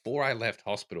before I left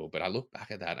hospital. But I look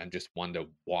back at that and just wonder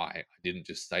why I didn't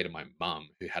just say to my mum,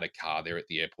 who had a car there at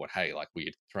the airport, hey, like, will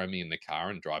you throw me in the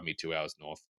car and drive me 2 hours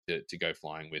north to go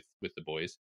flying with the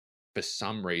boys? For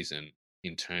some reason,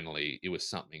 internally, it was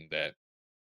something that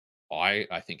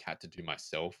I think had to do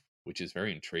myself, which is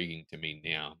very intriguing to me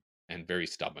now and very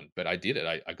stubborn. But I did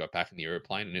it. I got back in the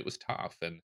aeroplane and it was tough.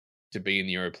 And to be in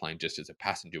the aeroplane just as a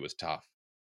passenger was tough.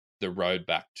 The road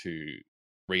back to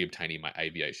reobtaining my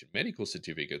aviation medical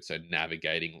certificate, so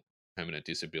navigating permanent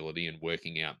disability and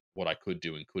working out what I could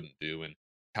do and couldn't do, and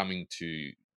coming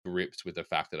to grips with the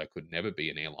fact that I could never be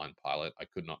an airline pilot. I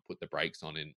could not put the brakes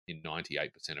on in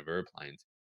 98% of airplanes.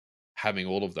 Having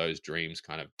all of those dreams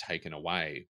kind of taken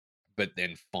away, but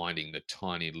then finding the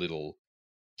tiny little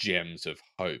gems of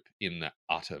hope in the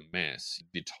utter mess,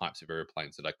 the types of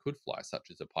airplanes that I could fly,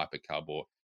 such as a Piper Cub, or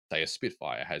say a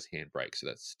Spitfire has handbrakes. So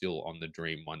that's still on the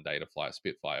dream one day to fly a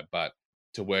Spitfire. But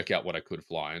to work out what I could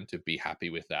fly and to be happy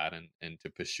with that, and to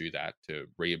pursue that, to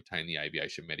reobtain the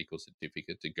aviation medical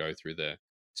certificate, to go through the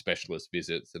specialist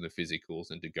visits and the physicals,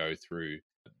 and to go through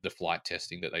the flight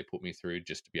testing that they put me through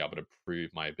just to be able to prove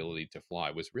my ability to fly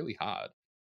was really hard.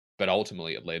 But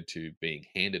ultimately, it led to being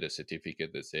handed a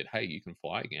certificate that said, hey, you can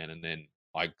fly again. And then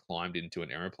I climbed into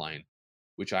an aeroplane,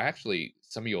 which I actually,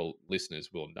 some of your listeners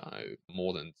will know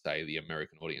more than, say, the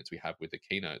American audience we have with the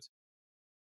keynotes.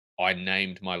 I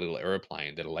named my little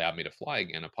aeroplane that allowed me to fly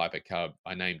again, a Piper Cub.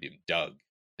 I named him Doug,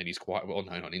 and he's quite well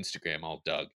known on Instagram, old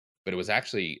Doug. But it was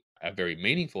actually a very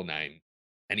meaningful name,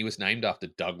 and he was named after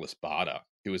Douglas Bader,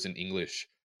 who was an English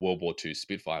World War II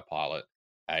Spitfire pilot,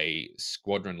 a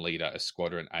squadron leader, a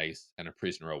squadron ace, and a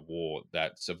prisoner of war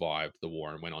that survived the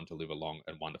war and went on to live a long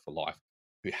and wonderful life,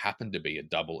 who happened to be a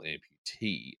double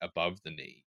amputee above the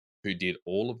knee, who did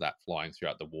all of that flying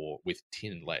throughout the war with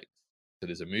tin legs. So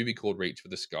there's a movie called Reach for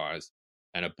the Skies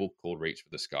and a book called Reach for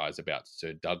the Skies about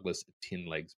Sir Douglas Tin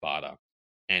Legs Bader,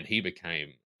 and he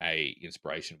became a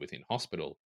inspiration within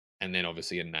hospital, and then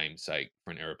obviously a namesake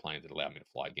for an aeroplane that allowed me to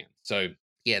fly again. So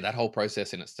yeah, that whole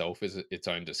process in itself is its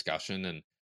own discussion, and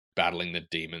battling the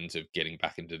demons of getting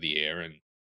back into the air,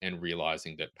 and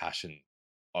realizing that passion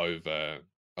over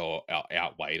or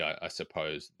outweighed, I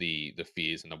suppose, the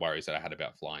fears and the worries that I had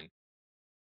about flying.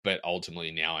 But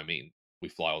ultimately now, I mean, we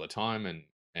fly all the time,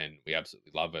 and we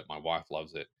absolutely love it. My wife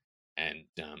loves it, and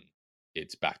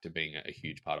it's back to being a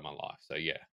huge part of my life. So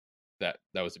yeah, that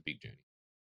was a big journey.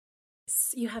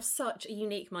 You have such a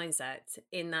unique mindset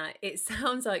in that it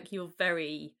sounds like you're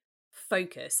very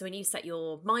focused. So when you set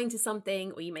your mind to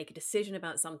something or you make a decision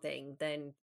about something,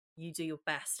 then you do your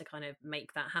best to kind of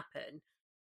make that happen.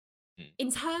 Mm.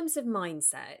 In terms of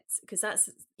mindset, because that's,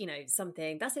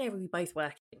 something that's an area we both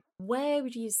work in, where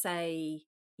would you say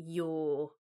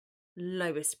your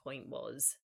lowest point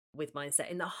was with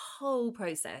mindset in the whole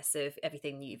process of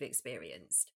everything you've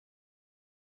experienced?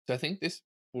 So I think this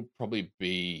will probably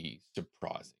be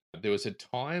surprising. There was a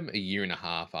time a year and a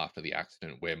half after the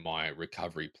accident where my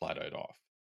recovery plateaued off.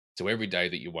 So every day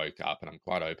that you woke up, and I'm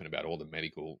quite open about all the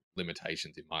medical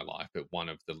limitations in my life, but one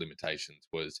of the limitations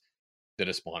was that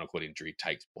a spinal cord injury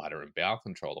takes bladder and bowel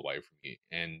control away from you.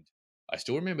 And I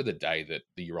still remember the day that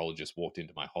the urologist walked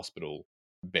into my hospital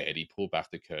bed. He pulled back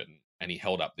the curtain and he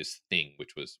held up this thing,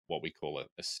 which was what we call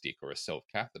a stick or a self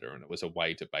catheter. And it was a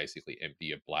way to basically empty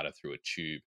your bladder through a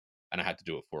tube. And I had to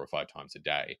do it 4 or 5 times a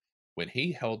day. When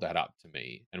he held that up to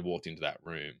me and walked into that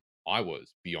room, I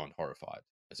was beyond horrified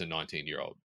as a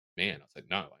 19-year-old man. I said,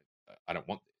 no, I don't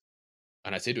want this.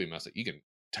 And I said to him, I was like, you can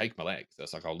take my legs. I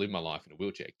was like, I'll live my life in a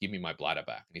wheelchair. Give me my bladder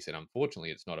back. And he said,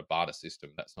 unfortunately, it's not a barter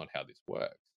system. That's not how this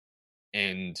works.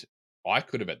 And I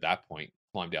could have at that point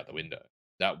climbed out the window.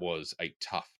 That was a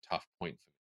tough, tough point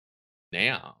for me.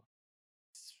 Now,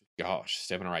 gosh,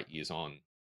 7 or 8 years on,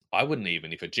 I wouldn't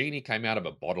even, if a genie came out of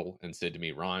a bottle and said to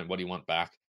me, Ryan, what do you want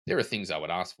back? There are things I would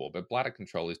ask for, but bladder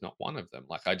control is not one of them.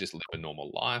 Like I just live a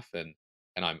normal life, and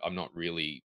I'm not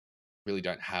really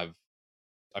don't have.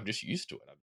 I'm just used to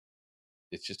it.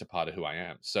 It's just a part of who I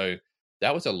am. So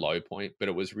that was a low point, but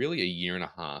it was really a year and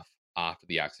a half after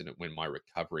the accident when my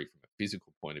recovery from a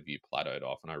physical point of view plateaued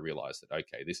off, and I realized that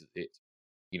okay, this is it.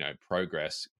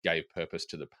 Progress gave purpose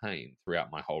to the pain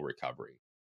throughout my whole recovery.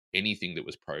 Anything that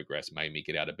was progress made me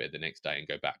get out of bed the next day and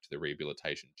go back to the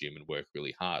rehabilitation gym and work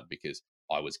really hard because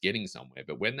I was getting somewhere.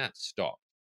 But when that stopped,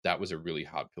 that was a really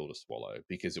hard pill to swallow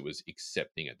because it was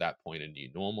accepting at that point a new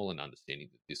normal and understanding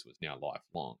that this was now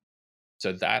lifelong.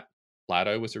 So that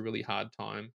plateau was a really hard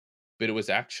time, but it was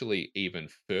actually even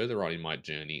further on in my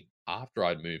journey after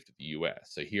I'd moved to the US.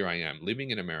 So here I am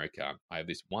living in America. I have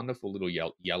this wonderful little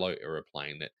yellow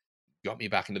aeroplane that got me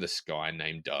back into the sky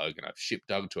named Doug, and I've shipped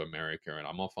Doug to America, and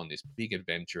I'm off on this big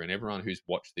adventure. And everyone who's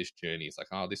watched this journey is like,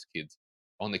 oh, this kid's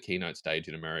on the keynote stage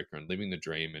in America and living the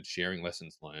dream and sharing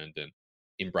lessons learned and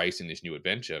embracing this new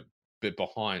adventure. But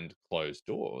behind closed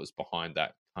doors, behind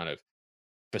that kind of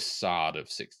facade of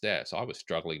success, I was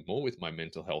struggling more with my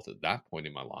mental health at that point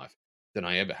in my life than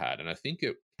I ever had. And I think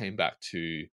it came back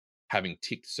to having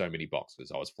ticked so many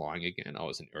boxes. I was flying again. I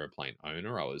was an airplane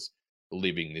owner. I was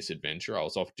living this adventure. I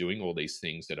was off doing all these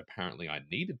things that apparently I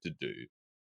needed to do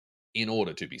in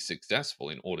order to be successful,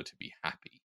 in order to be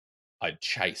happy. I'd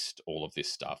chased all of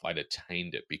this stuff. I'd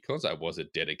attained it because I was a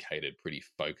dedicated, pretty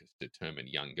focused, determined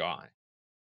young guy.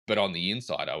 But on the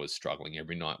inside, I was struggling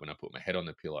every night when I put my head on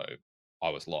the pillow. I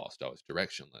was lost. I was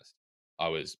directionless. I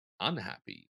was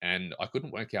unhappy and I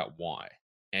couldn't work out why.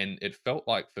 And it felt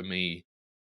like for me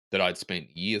that I'd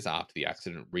spent years after the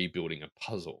accident rebuilding a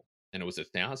puzzle. And it was a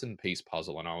 1,000-piece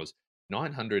puzzle. And I was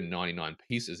 999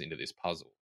 pieces into this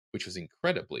puzzle, which was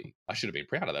incredibly, I should have been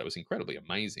proud of that. It was incredibly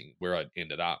amazing where I'd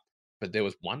ended up. But there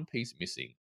was one piece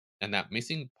missing. And that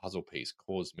missing puzzle piece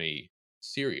caused me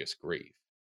serious grief.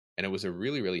 And it was a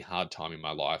really, really hard time in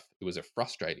my life. It was a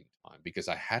frustrating time because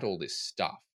I had all this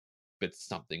stuff, but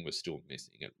something was still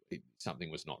missing.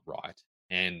 Something was not right.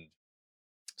 And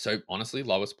so, honestly,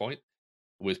 lowest point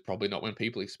was probably not when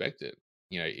people expected.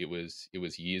 It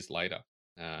was years later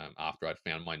after I'd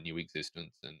found my new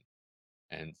existence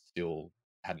and still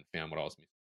hadn't found what I was missing.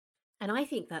 And I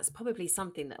think that's probably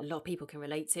something that a lot of people can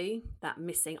relate to, that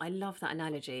missing. I love that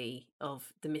analogy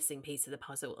of the missing piece of the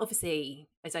puzzle. Obviously,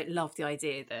 I don't love the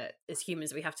idea that as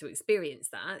humans we have to experience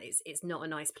that. It's not a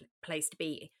nice place to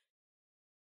be.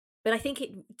 But I think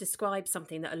it describes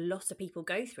something that a lot of people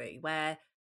go through where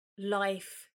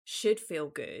life should feel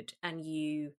good and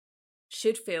you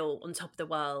should feel on top of the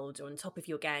world or on top of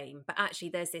your game, but actually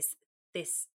there's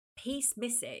this piece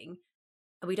missing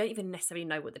and we don't even necessarily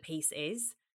know what the piece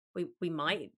is. We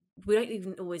don't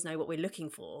even always know what we're looking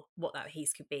for, what that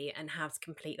piece could be, and how to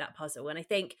complete that puzzle. And I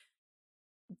think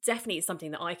definitely it's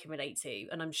something that I can relate to,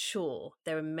 and I'm sure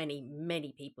there are many,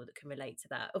 many people that can relate to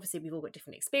that. Obviously, we've all got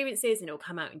different experiences, and it'll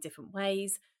come out in different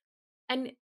ways.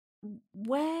 And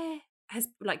where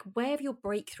where have your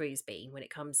breakthroughs been when it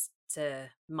comes to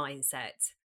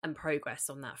mindset and progress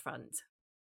on that front?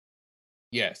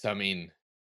 Yes, I mean,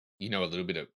 you know a little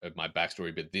bit of my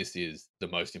backstory, but this is the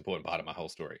most important part of my whole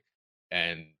story.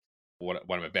 And what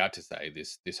I'm about to say,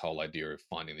 this whole idea of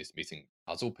finding this missing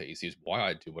puzzle piece, is why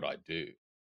I do what I do.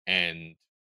 And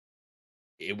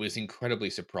it was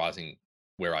incredibly surprising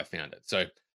where I found it. So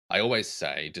I always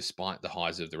say, despite the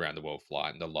highs of the round the world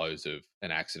flight and the lows of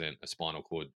an accident, a spinal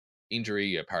cord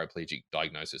injury, a paraplegic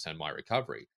diagnosis, and my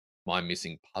recovery, my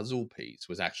missing puzzle piece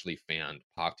was actually found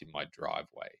parked in my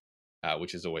driveway,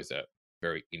 which is always a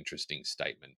very interesting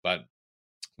statement. But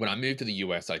when I moved to the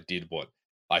US, I did what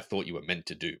I thought you were meant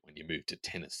to do when you moved to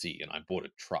Tennessee, and I bought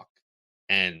a truck.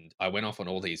 And I went off on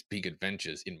all these big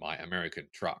adventures in my American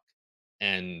truck.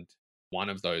 And one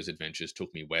of those adventures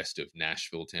took me west of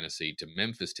Nashville, Tennessee to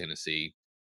Memphis, Tennessee.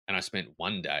 And I spent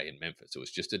one day in Memphis. It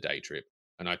was just a day trip.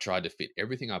 And I tried to fit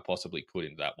everything I possibly could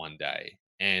into that one day.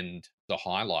 And the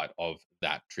highlight of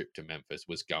that trip to Memphis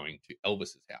was going to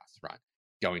Elvis's house, right?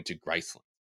 Going to Graceland.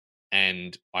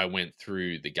 And I went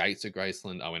through the gates of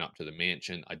Graceland. I went up to the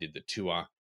mansion. I did the tour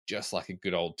just like a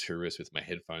good old tourist with my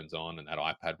headphones on and that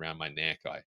iPad around my neck.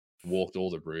 I walked all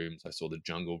the rooms. I saw the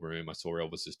jungle room. I saw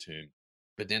Elvis's tomb.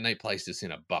 But then they placed us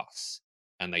in a bus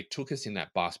and they took us in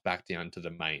that bus back down to the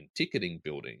main ticketing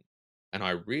building. And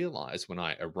I realized when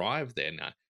I arrived there, now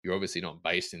you're obviously not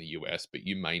based in the US, but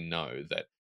you may know that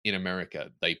in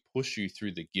America, they push you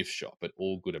through the gift shop at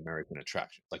all good American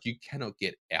attractions. Like you cannot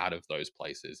get out of those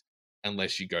places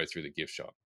unless you go through the gift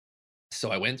shop.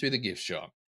 So I went through the gift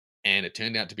shop and it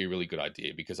turned out to be a really good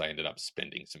idea because I ended up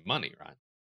spending some money, right?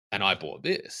 And I bought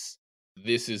this.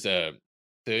 This is a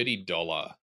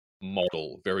 $30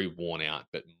 model, very worn out,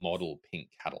 but model pink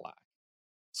Cadillac.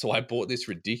 So I bought this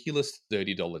ridiculous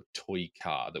 $30 toy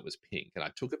car that was pink, and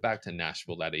I took it back to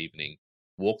Nashville that evening.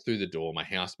 Walked through the door. My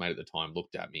housemate at the time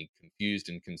looked at me, confused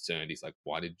and concerned. He's like,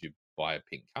 "Why did you buy a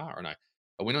pink car?" And I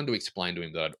went on to explain to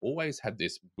him that I'd always had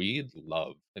this weird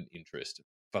love and interest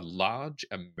for large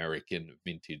American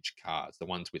vintage cars, the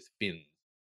ones with fins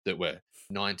that were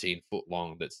 19-foot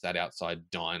long that sat outside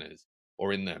diners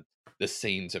or in the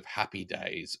scenes of Happy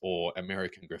Days or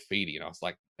American Graffiti. And I was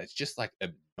like, that's just like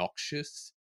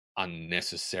obnoxious,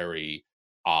 unnecessary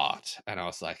art. And I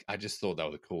was like, I just thought they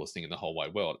were the coolest thing in the whole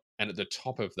wide world. And at the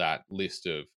top of that list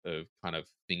of kind of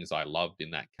things I loved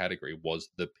in that category was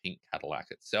the pink Cadillac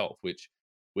itself, which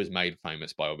was made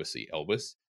famous by obviously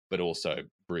Elvis, but also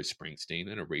Bruce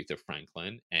Springsteen and Aretha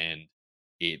Franklin. And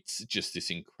it's just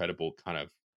this incredible kind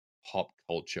of pop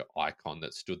culture icon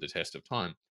that stood the test of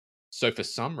time. So for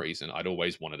some reason, I'd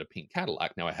always wanted a pink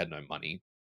Cadillac. Now I had no money.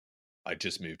 I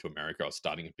just moved to America. I was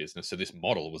starting a business. So this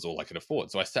model was all I could afford.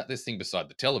 So I sat this thing beside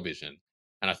the television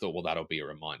and I thought, well, that'll be a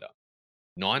reminder.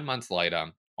 9 months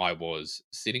later, I was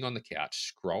sitting on the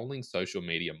couch scrolling social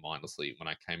media mindlessly when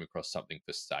I came across something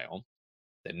for sale.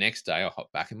 The next day, I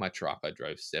hopped back in my truck. I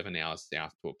drove 7 hours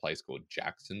south to a place called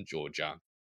Jackson, Georgia,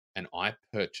 and I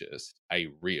purchased a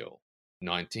real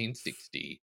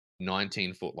 1960,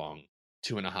 19-foot long,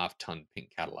 2.5 ton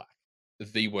pink Cadillac.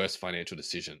 The worst financial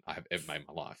decision I have ever made in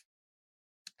my life.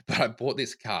 But I bought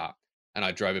this car and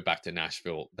I drove it back to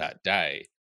Nashville that day.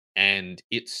 And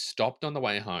it stopped on the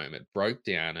way home. It broke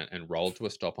down and rolled to a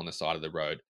stop on the side of the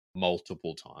road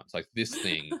multiple times. Like this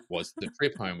thing was, the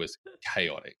trip home was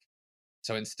chaotic.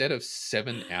 So instead of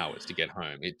 7 hours to get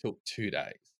home, it took 2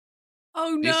 days.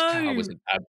 Oh This car was no.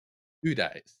 an 2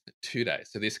 days, 2 days.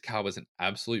 So this car was an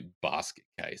absolute basket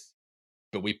case.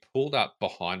 But we pulled up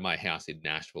behind my house in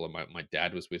Nashville, and my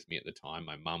dad was with me at the time.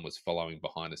 My mum was following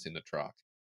behind us in the truck.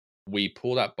 We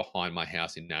pulled up behind my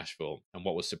house in Nashville, and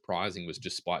what was surprising was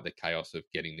despite the chaos of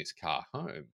getting this car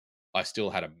home, I still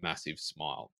had a massive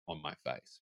smile on my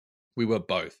face. We were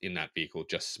both in that vehicle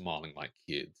just smiling like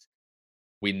kids.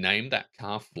 We named that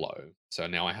car Flo. So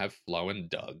now I have Flo and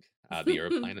Doug, the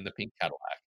airplane and the pink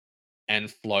Cadillac, and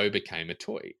Flo became a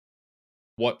toy.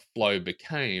 What Flow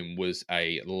became was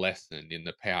a lesson in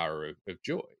the power of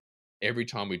joy. Every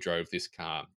time we drove this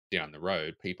car down the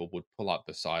road, people would pull up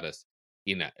beside us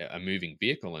in a moving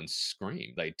vehicle and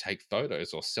scream. They'd take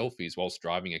photos or selfies whilst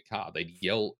driving a car. They'd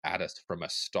yell at us from a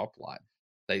stoplight.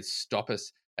 They'd stop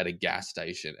us at a gas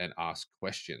station and ask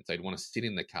questions. They'd want to sit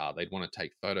in the car. They'd want to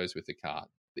take photos with the car.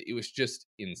 It was just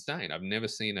insane. I've never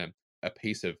seen a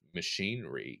piece of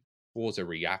machinery cause a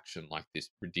reaction like this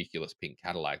ridiculous pink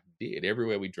Cadillac did.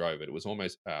 Everywhere we drove it, it was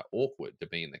almost awkward to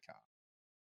be in the car.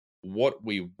 What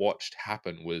we watched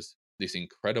happen was this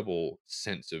incredible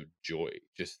sense of joy,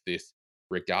 just this,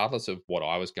 regardless of what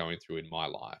I was going through in my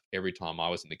life, every time I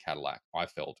was in the Cadillac, I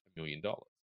felt $1 million.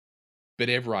 But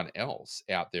everyone else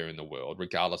out there in the world,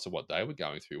 regardless of what they were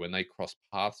going through, when they crossed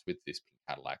paths with this pink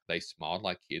Cadillac, they smiled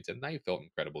like kids and they felt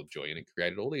incredible joy. And it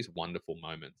created all these wonderful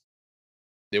moments.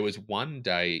 There was one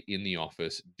day in the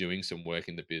office doing some work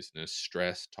in the business,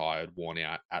 stressed, tired, worn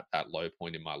out at that low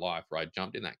point in my life where I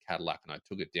jumped in that Cadillac and I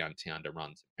took it downtown to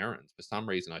run some errands. For some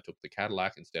reason, I took the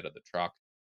Cadillac instead of the truck.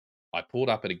 I pulled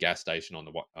up at a gas station on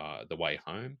the way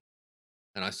home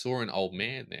and I saw an old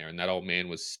man there. And that old man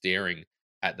was staring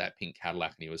at that pink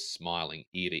Cadillac and he was smiling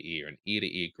ear to ear, an ear to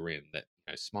ear grin that,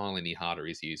 smile any harder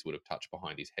his ears would have touched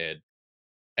behind his head.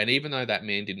 And even though that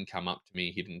man didn't come up to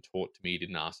me, he didn't talk to me, he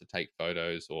didn't ask to take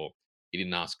photos or he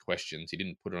didn't ask questions, he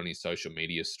didn't put it on his social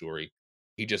media story.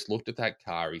 He just looked at that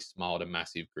car, he smiled a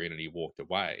massive grin and he walked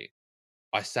away.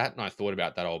 I sat and I thought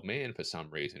about that old man for some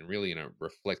reason, really in a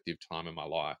reflective time in my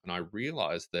life. And I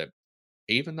realized that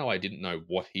even though I didn't know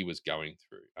what he was going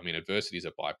through, I mean, adversity is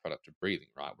a byproduct of breathing,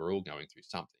 right? We're all going through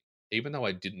something. Even though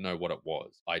I didn't know what it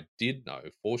was, I did know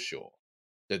for sure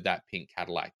that that pink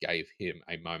Cadillac gave him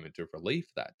a moment of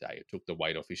relief that day. It took the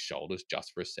weight off his shoulders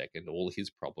just for a second. All his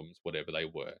problems, whatever they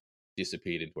were,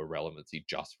 disappeared into irrelevancy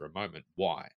just for a moment.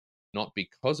 Why? Not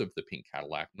because of the pink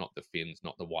Cadillac, not the fins,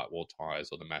 not the white wall tires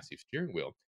or the massive steering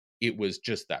wheel. It was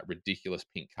just that ridiculous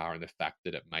pink car and the fact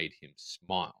that it made him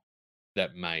smile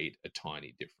that made a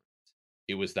tiny difference.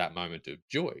 it was that moment of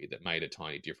joy that made a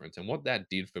tiny difference. And what that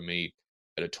did for me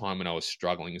at a time when I was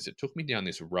struggling is it took me down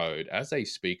this road as a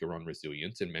speaker on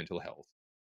resilience and mental health.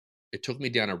 It took me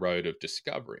down a road of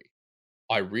discovery.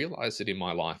 I realized that in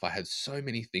my life, I had so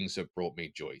many things that brought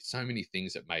me joy, so many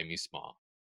things that made me smile.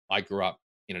 I grew up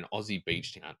in an Aussie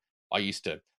beach town. I used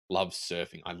to love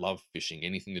surfing. I love fishing,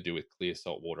 anything to do with clear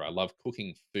salt water. I love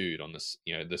cooking food on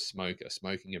the smoker,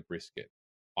 smoking a brisket.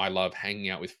 I love hanging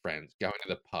out with friends, going to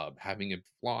the pub, having a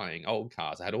flying old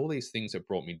cars. I had all these things that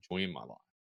brought me joy in my life.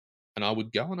 And I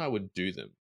would go and I would do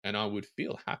them and I would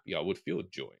feel happy. I would feel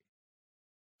joy.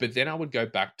 But then I would go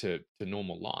back to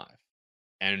normal life.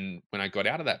 And when I got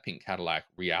out of that pink Cadillac,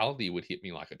 reality would hit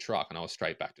me like a truck and I was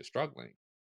straight back to struggling.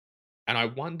 And I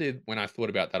wondered when I thought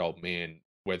about that old man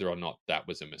whether or not that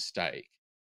was a mistake.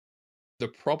 The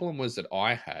problem was that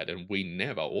I had, and we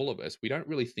never, all of us, we don't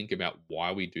really think about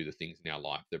why we do the things in our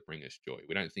life that bring us joy.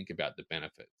 We don't think about the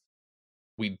benefits.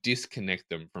 We disconnect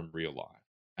them from real life.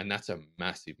 And that's a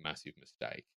massive, massive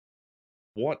mistake.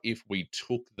 What if we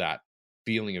took that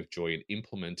feeling of joy and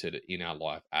implemented it in our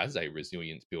life as a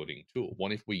resilience building tool?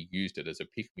 What if we used it as a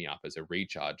pick me up, as a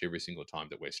recharge every single time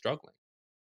that we're struggling?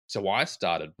 So I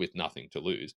started with nothing to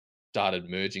lose, started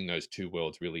merging those two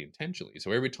worlds really intentionally.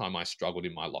 So every time I struggled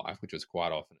in my life, which was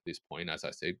quite often at this point, as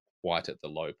I said, quite at the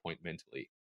low point mentally,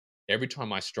 every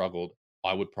time I struggled,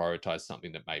 I would prioritize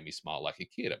something that made me smile like a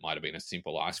kid. It might have been a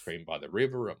simple ice cream by the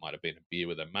river, it might have been a beer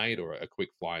with a mate, or a quick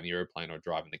fly in the airplane, or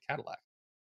driving the Cadillac.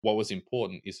 What was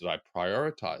important is that I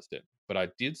prioritized it, but I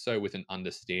did so with an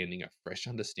understanding, a fresh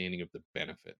understanding of the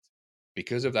benefits.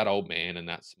 Because of that old man and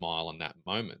that smile and that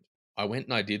moment, I went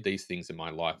and I did these things in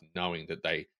my life knowing that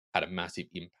they had a massive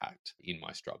impact in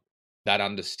my struggle. That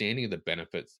understanding of the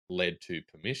benefits led to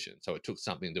permission. So it took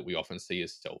something that we often see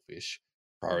as selfish,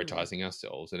 Mm. prioritizing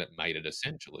ourselves, and it made it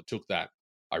essential. It took that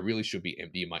I really should be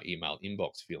emptying my email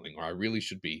inbox feeling, or I really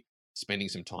should be spending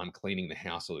some time cleaning the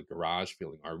house or the garage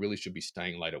feeling, or I really should be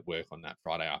staying late at work on that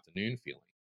Friday afternoon feeling.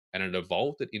 And it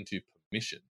evolved it into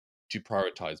permission to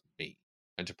prioritize me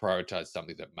and to prioritize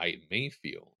something that made me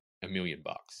feel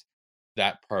 $1,000,000.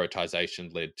 That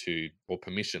prioritization led to, or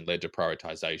permission led to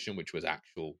prioritization, which was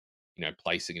actual,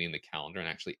 placing it in the calendar and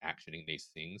actually actioning these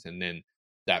things. And then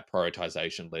that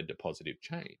prioritization led to positive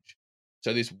change.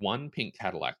 So this one pink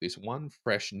Cadillac, this one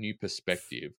fresh new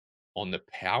perspective on the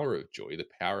power of joy, the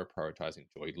power of prioritizing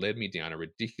joy, led me down a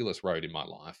ridiculous road in my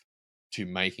life to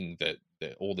making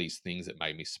all these things that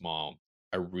made me smile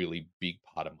a really big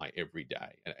part of my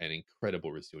everyday, an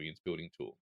incredible resilience building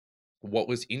tool. What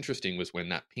was interesting was when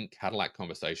that pink Cadillac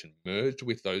conversation merged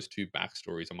with those two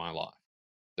backstories of my life,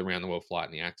 the round the world flight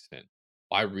and the accident,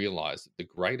 I realized that the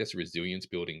greatest resilience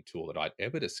building tool that I'd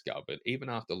ever discovered, even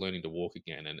after learning to walk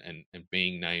again and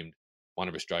being named one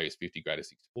of Australia's 50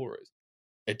 greatest explorers,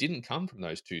 it didn't come from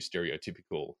those two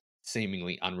stereotypical,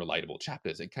 seemingly unrelatable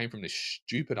chapters. It came from this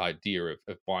stupid idea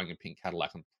of buying a pink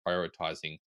Cadillac and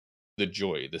prioritizing the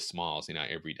joy, the smiles in our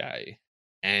everyday.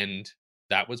 And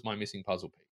that was my missing puzzle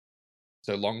piece.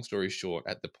 So, long story short,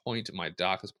 at the point, my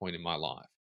darkest point in my life,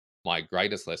 my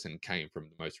greatest lesson came from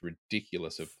the most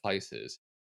ridiculous of places.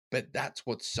 But that's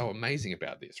what's so amazing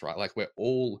about this, right? Like, we're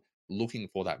all looking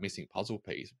for that missing puzzle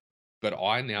piece. But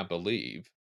I now believe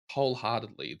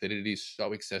wholeheartedly that it is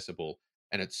so accessible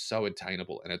and it's so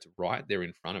attainable and it's right there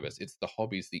in front of us. It's the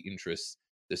hobbies, the interests,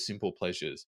 the simple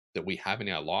pleasures that we have in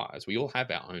our lives. We all have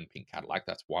our own pink Cadillac.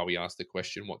 That's why we ask the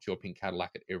question, what's your pink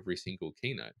Cadillac, at every single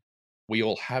keynote. We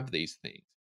all have these things.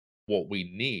 What we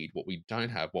need, what we don't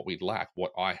have, what we lack,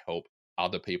 what I help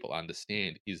other people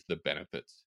understand is the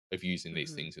benefits of using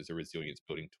these Hmm. things as a resilience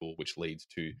building tool, which leads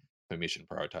to permission,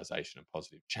 prioritization, and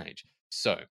positive change.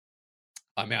 So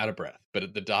I'm out of breath, but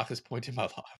at the darkest point in my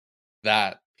life,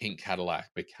 that pink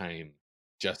Cadillac became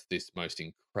just this most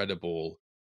incredible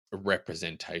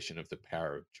representation of the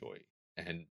power of joy.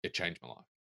 And it changed my life.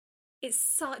 It's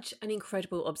such an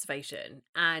incredible observation.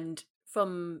 And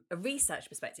from a research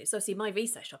perspective, so obviously my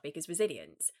research topic is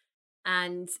resilience.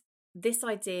 And this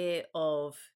idea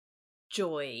of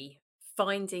joy,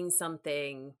 finding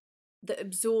something that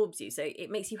absorbs you, so it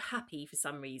makes you happy for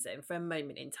some reason, for a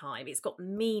moment in time, it's got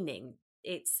meaning,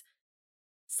 it's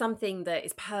something that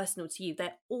is personal to you.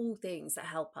 They're all things that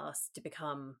help us to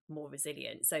become more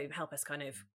resilient. So help us kind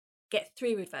of get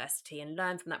through adversity and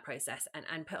learn from that process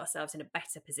and put ourselves in a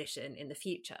better position in the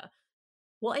future.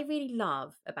 What I really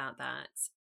love about that,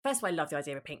 first of all, I love the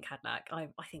idea of a pink Cadillac. I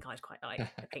think I'd quite like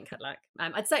a pink Cadillac.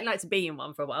 I'd certainly like to be in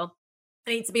one for a while.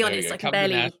 I mean, to be There we honest, go. I can Come to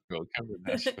barely. Nashville. Come to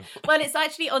Nashville. Well, it's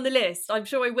actually on the list. I'm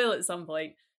sure I will at some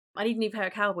point. I need a new pair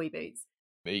of cowboy boots.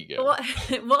 There you But go. what,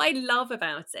 what I love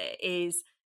about it is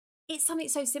it's something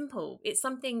so simple. It's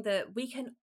something that we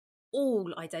can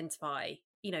all identify,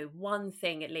 one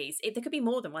thing at least. There could be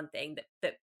more than one thing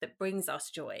that brings us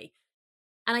joy.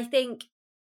 And I think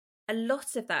a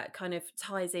lot of that kind of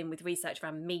ties in with research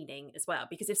around meaning as well,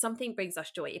 because if something brings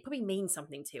us joy, it probably means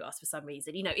something to us for some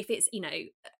reason. If it's,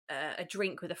 a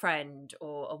drink with a friend,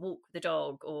 or a walk with a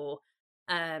dog, or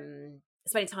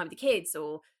spending time with the kids,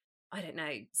 or I don't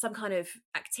know, some kind of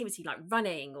activity like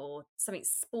running or something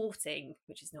sporting,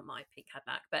 which is not my pink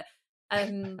Cadillac, but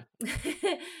um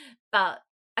but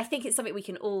I think it's something we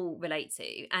can all relate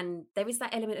to. And there is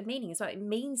that element of meaning as well. It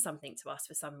means something to us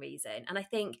for some reason. And I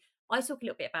think I talk a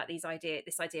little bit about this idea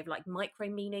of like micro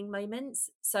meaning moments.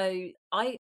 So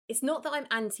it's not that I'm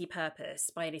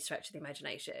anti-purpose by any stretch of the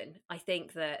imagination. I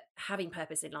think that having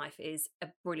purpose in life is a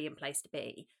brilliant place to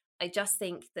be. I just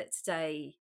think that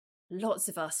today lots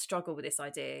of us struggle with this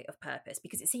idea of purpose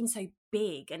because it seems so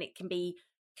big and it can be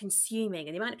consuming.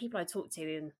 And the amount of people I talk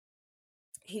to and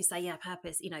who say, yeah,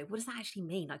 purpose, what does that actually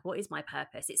mean? Like, what is my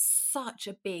purpose? It's such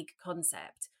a big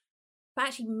concept. But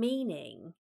actually,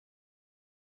 meaning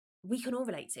we can all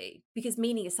relate to, because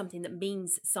meaning is something that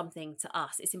means something to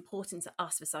us. It's important to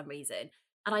us for some reason.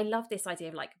 And I love this idea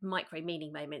of like micro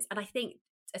meaning moments. And I think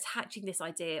attaching this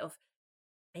idea of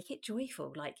make it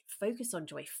joyful, like focus on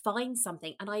joy, find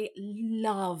something. And I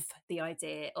love the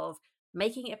idea of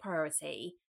making it a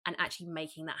priority and actually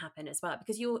making that happen as well,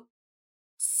 because you're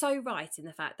so right in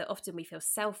the fact that often we feel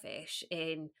selfish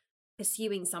in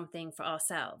pursuing something for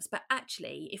ourselves. But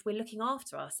actually, if we're looking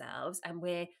after ourselves and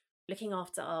we're looking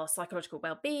after our psychological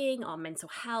well-being, our mental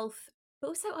health, but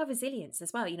also our resilience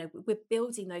as well, we're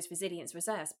building those resilience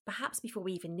reserves perhaps before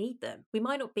we even need them. We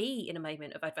might not be in a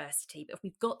moment of adversity, but if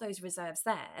we've got those reserves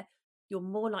there, you're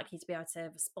more likely to be able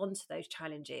to respond to those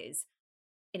challenges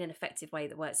in an effective way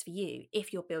that works for you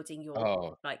if you're building your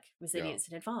Oh, like yeah. resilience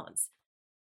in advance.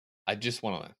 I just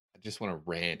wanna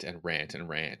rant and rant and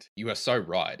rant. You are so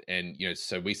right, and,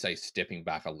 so we say stepping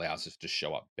back allows us to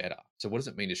show up better. So what does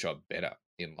it mean to show up better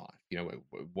in life?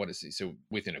 What is it? So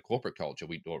within a corporate culture,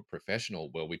 or professional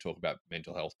world, we talk about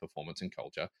mental health, performance, and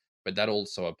culture, but that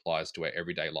also applies to our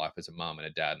everyday life as a mum and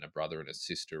a dad and a brother and a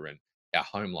sister and our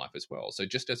home life as well. So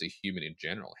just as a human in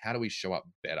general, how do we show up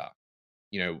better?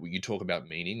 You talk about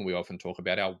meaning, we often talk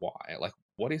about our why. Like,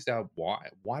 what is our why?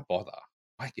 Why bother?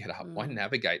 Why get up? Why Mm.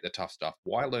 navigate the tough stuff?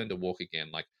 Why learn to walk again?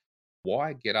 Like,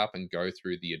 why get up and go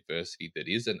through the adversity that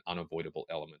is an unavoidable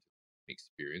element of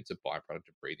experience, a byproduct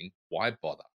of breathing? Why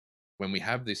bother? When we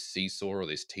have this seesaw or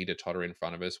this teeter totter in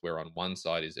front of us, where on one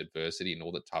side is adversity and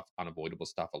all the tough, unavoidable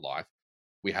stuff of life,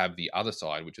 we have the other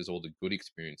side, which is all the good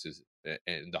experiences.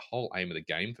 And the whole aim of the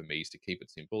game for me is to keep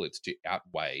it simple. It's to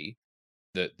outweigh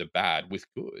the bad with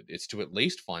good. It's to at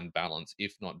least find balance,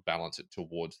 if not balance it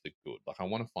towards the good. Like, I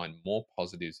want to find more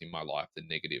positives in my life than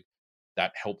negative.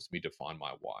 That helps me define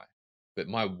my why. But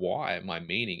my why, my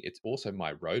meaning, it's also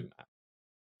my roadmap.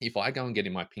 If I go and get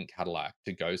in my pink Cadillac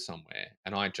to go somewhere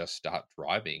and I just start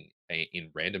driving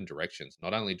in random directions,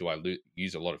 not only do I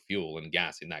use a lot of fuel and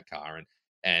gas in that car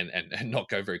and not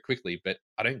go very quickly, but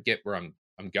I don't get where I'm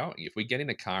going. If we get in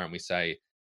a car and we say,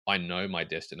 I know my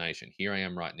destination, here I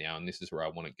am right now, and this is where I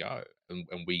want to go, and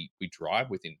we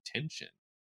drive with intention,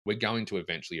 we're going to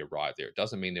eventually arrive there. It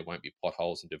doesn't mean there won't be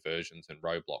potholes and diversions and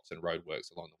roadblocks and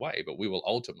roadworks along the way, but we will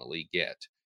ultimately get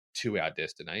to our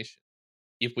destination.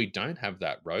 If we don't have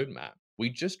that roadmap,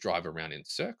 we just drive around in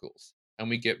circles and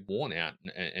we get worn out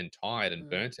and tired and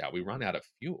Mm. burnt out. We run out of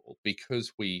fuel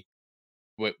because we're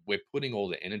putting all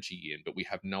the energy in, but we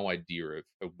have no idea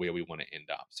of where we want to end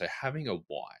up. So having a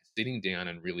why, sitting down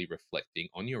and really reflecting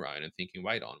on your own and thinking,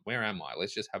 wait on, where am I?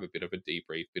 Let's just have a bit of a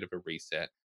debrief, bit of a reset.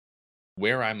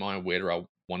 Where am I? Where do I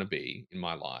want to be in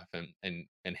my life?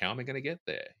 And how am I going to get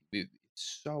there? It's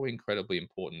so incredibly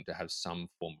important to have some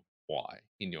form of why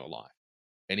in your life.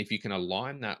 And if you can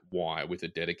align that why with a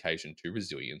dedication to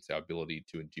resilience, our ability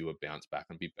to endure, bounce back,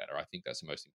 and be better, I think that's the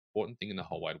most important thing in the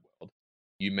whole wide world.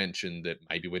 You mentioned that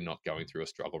maybe we're not going through a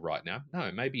struggle right now.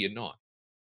 No, maybe you're not.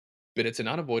 But it's an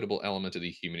unavoidable element of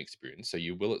the human experience. So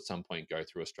you will at some point go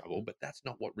through a struggle, but that's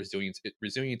not what resilience,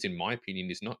 in my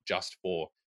opinion, is not just for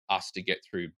us to get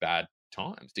through bad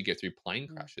times, to get through plane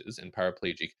Mm. crashes and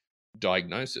paraplegic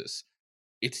diagnosis.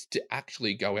 It's to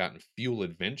actually go out and fuel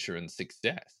adventure and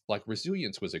success. Like,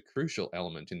 resilience was a crucial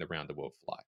element in the round the world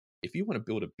flight. If you want to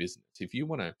build a business, if you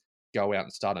want to go out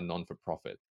and start a non for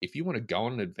profit, if you want to go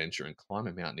on an adventure and climb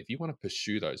a mountain, if you want to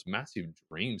pursue those massive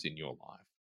dreams in your life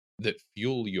that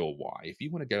fuel your why, if you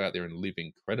want to go out there and live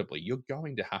incredibly, you're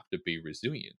going to have to be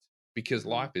resilient, because Hmm.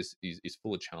 life is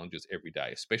full of challenges every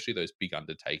day, especially those big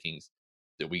undertakings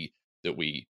that we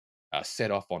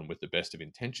set off on with the best of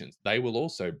intentions, they will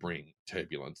also bring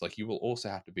turbulence. Like, you will also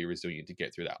have to be resilient to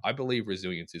get through that. I believe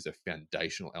resilience is a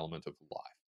foundational element of life.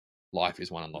 Life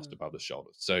is won and lost above the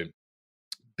shoulders. So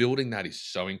building that is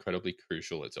so incredibly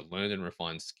crucial. It's a learned and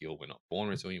refined skill. We're not born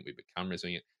resilient, we become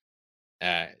resilient.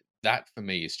 That for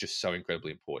me is just so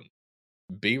incredibly important.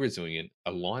 Be resilient,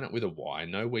 align it with a why,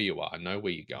 know where you are, know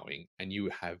where you're going, and you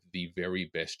have the very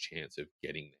best chance of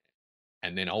getting there.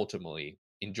 And then ultimately,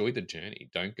 enjoy the journey.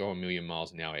 Don't go a million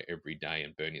miles an hour every day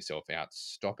and burn yourself out.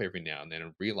 Stop every now and then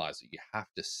and realize that you have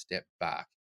to step back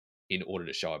in order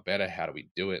to show it better. How do we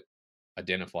do it?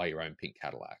 Identify your own pink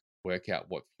Cadillac. Work out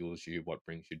what fuels you, what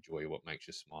brings you joy, what makes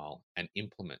you smile, and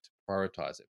implement,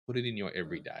 prioritize it. Put it in your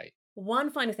everyday.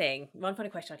 One final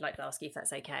question I'd like to ask you, if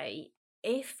that's okay.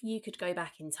 If you could go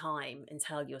back in time and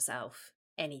tell yourself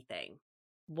anything,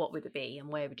 what would it be and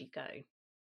where would you go?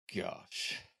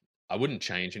 Gosh, I wouldn't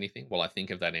change anything. While I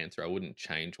think of that answer, I wouldn't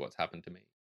change what's happened to me.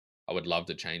 I would love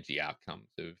to change the outcomes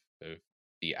of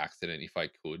the accident if I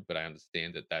could, but I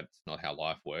understand that that's not how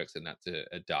life works, and that's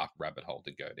a dark rabbit hole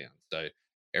to go down. So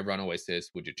everyone always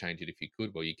says, would you change it if you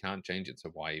could? Well, you can't change it,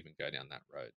 so why even go down that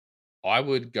road? I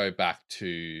would go back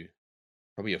to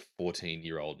probably a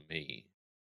 14-year-old me,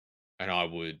 and I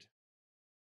would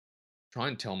try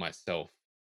and tell myself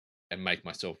and make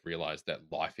myself realize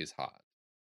that life is hard.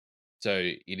 So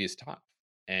it is tough.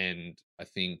 And I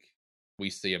think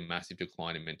we see a massive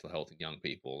decline in mental health in young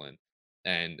people.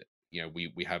 And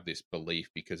we have this belief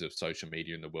because of social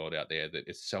media in the world out there that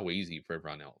it's so easy for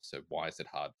everyone else. So why is it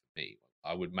hard for me?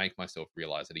 I would make myself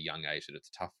realize at a young age that it's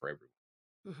tough for everyone.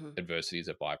 Adversity is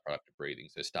a byproduct of breathing.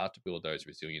 So start to build those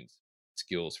resilience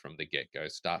skills from the get-go.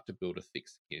 Start to build a thick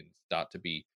skin. Start to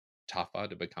be tougher,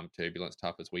 to become turbulence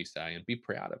tough, as we say, and be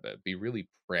proud of it. Be really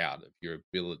proud of your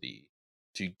ability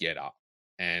to get up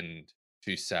and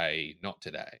to say, not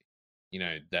today,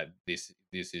 that this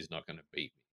is not going to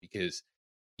beat me. Because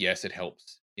yes, it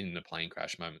helps in the plane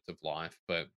crash moments of life,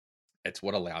 but it's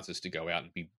what allows us to go out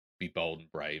and be bold and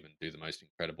brave and do the most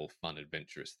incredible, fun,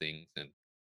 adventurous things, and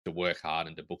to work hard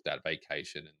and to book that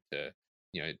vacation and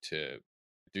to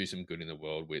do some good in the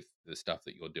world with the stuff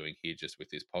that you're doing here, just with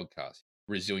this podcast.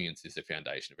 Resilience is the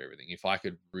foundation of everything. If I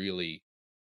could really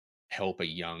help a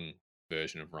young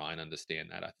version of Ryan understand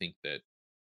that, I think that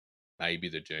maybe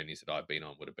the journeys that I've been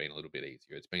on would have been a little bit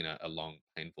easier. It's been a long,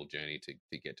 painful journey to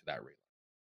get to that real.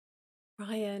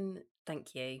 Ryan,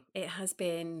 thank you. It has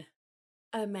been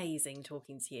amazing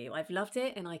talking to you. I've loved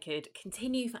it and I could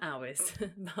continue for hours,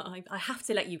 but I have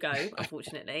to let you go,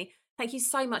 unfortunately. Thank you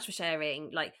so much for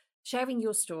sharing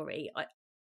your story.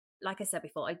 Like I said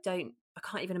before, I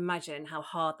can't even imagine how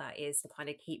hard that is to kind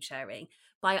of keep sharing,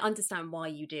 but I understand why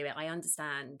you do it. I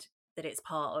understand that it's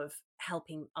part of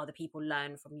helping other people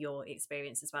learn from your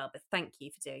experience as well. But thank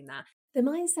you for doing that. The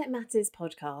Mindset Matters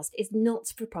podcast is not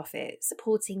for profit,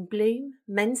 supporting Bloom,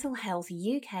 Mental Health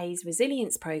UK's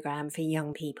resilience programme for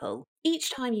young people. Each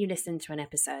time you listen to an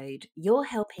episode, you're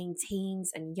helping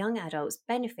teens and young adults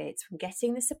benefit from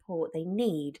getting the support they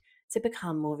need to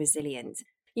become more resilient.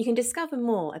 You can discover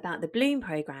more about the Bloom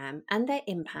programme and their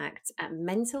impact at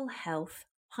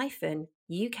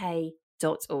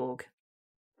mentalhealth-uk.org.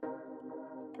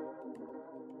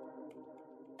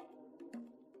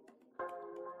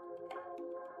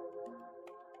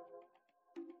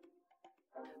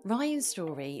 Ryan's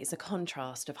story is a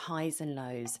contrast of highs and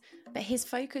lows, but his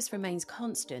focus remains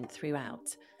constant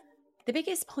throughout. The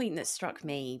biggest point that struck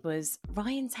me was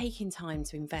Ryan taking time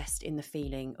to invest in the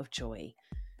feeling of joy.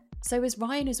 So as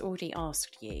Ryan has already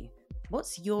asked you,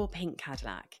 what's your pink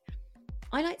Cadillac?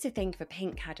 I like to think of a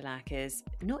pink Cadillac as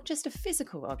not just a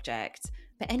physical object,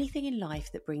 but anything in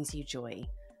life that brings you joy.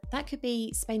 That could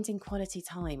be spending quality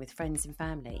time with friends and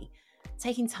family,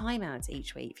 taking time out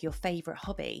each week for your favourite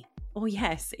hobby, or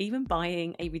yes, even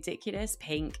buying a ridiculous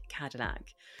pink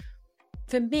Cadillac.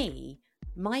 For me,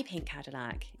 my pink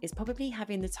Cadillac is probably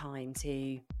having the time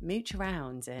to mooch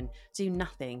around and do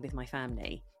nothing with my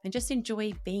family and just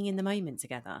enjoy being in the moment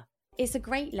together. It's a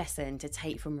great lesson to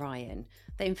take from Ryan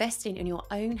that investing in your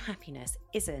own happiness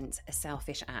isn't a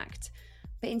selfish act,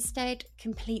 but instead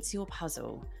completes your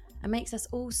puzzle and makes us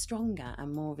all stronger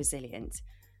and more resilient.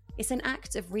 It's an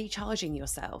act of recharging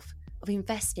yourself, of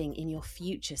investing in your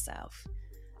future self.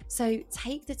 So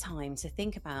take the time to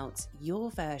think about your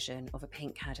version of a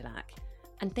pink Cadillac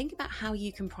and think about how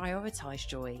you can prioritise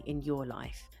joy in your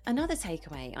life. Another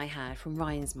takeaway I had from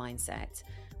Ryan's mindset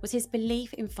was his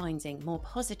belief in finding more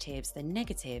positives than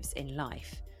negatives in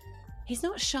life. He's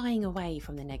not shying away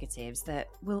from the negatives that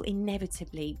will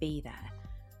inevitably be there,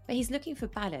 but he's looking for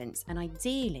balance and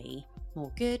ideally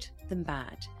more good than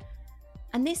bad.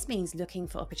 And this means looking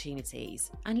for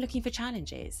opportunities and looking for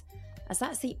challenges, as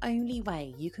that's the only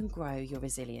way you can grow your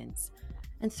resilience.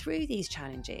 And through these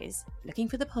challenges, looking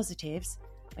for the positives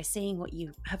by seeing what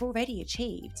you have already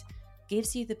achieved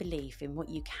gives you the belief in what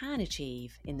you can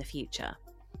achieve in the future.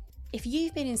 If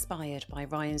you've been inspired by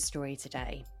Ryan's story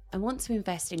today and want to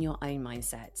invest in your own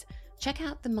mindset, check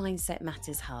out the Mindset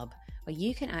Matters Hub, where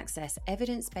you can access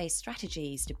evidence-based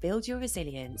strategies to build your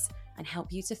resilience and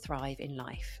help you to thrive in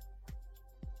life.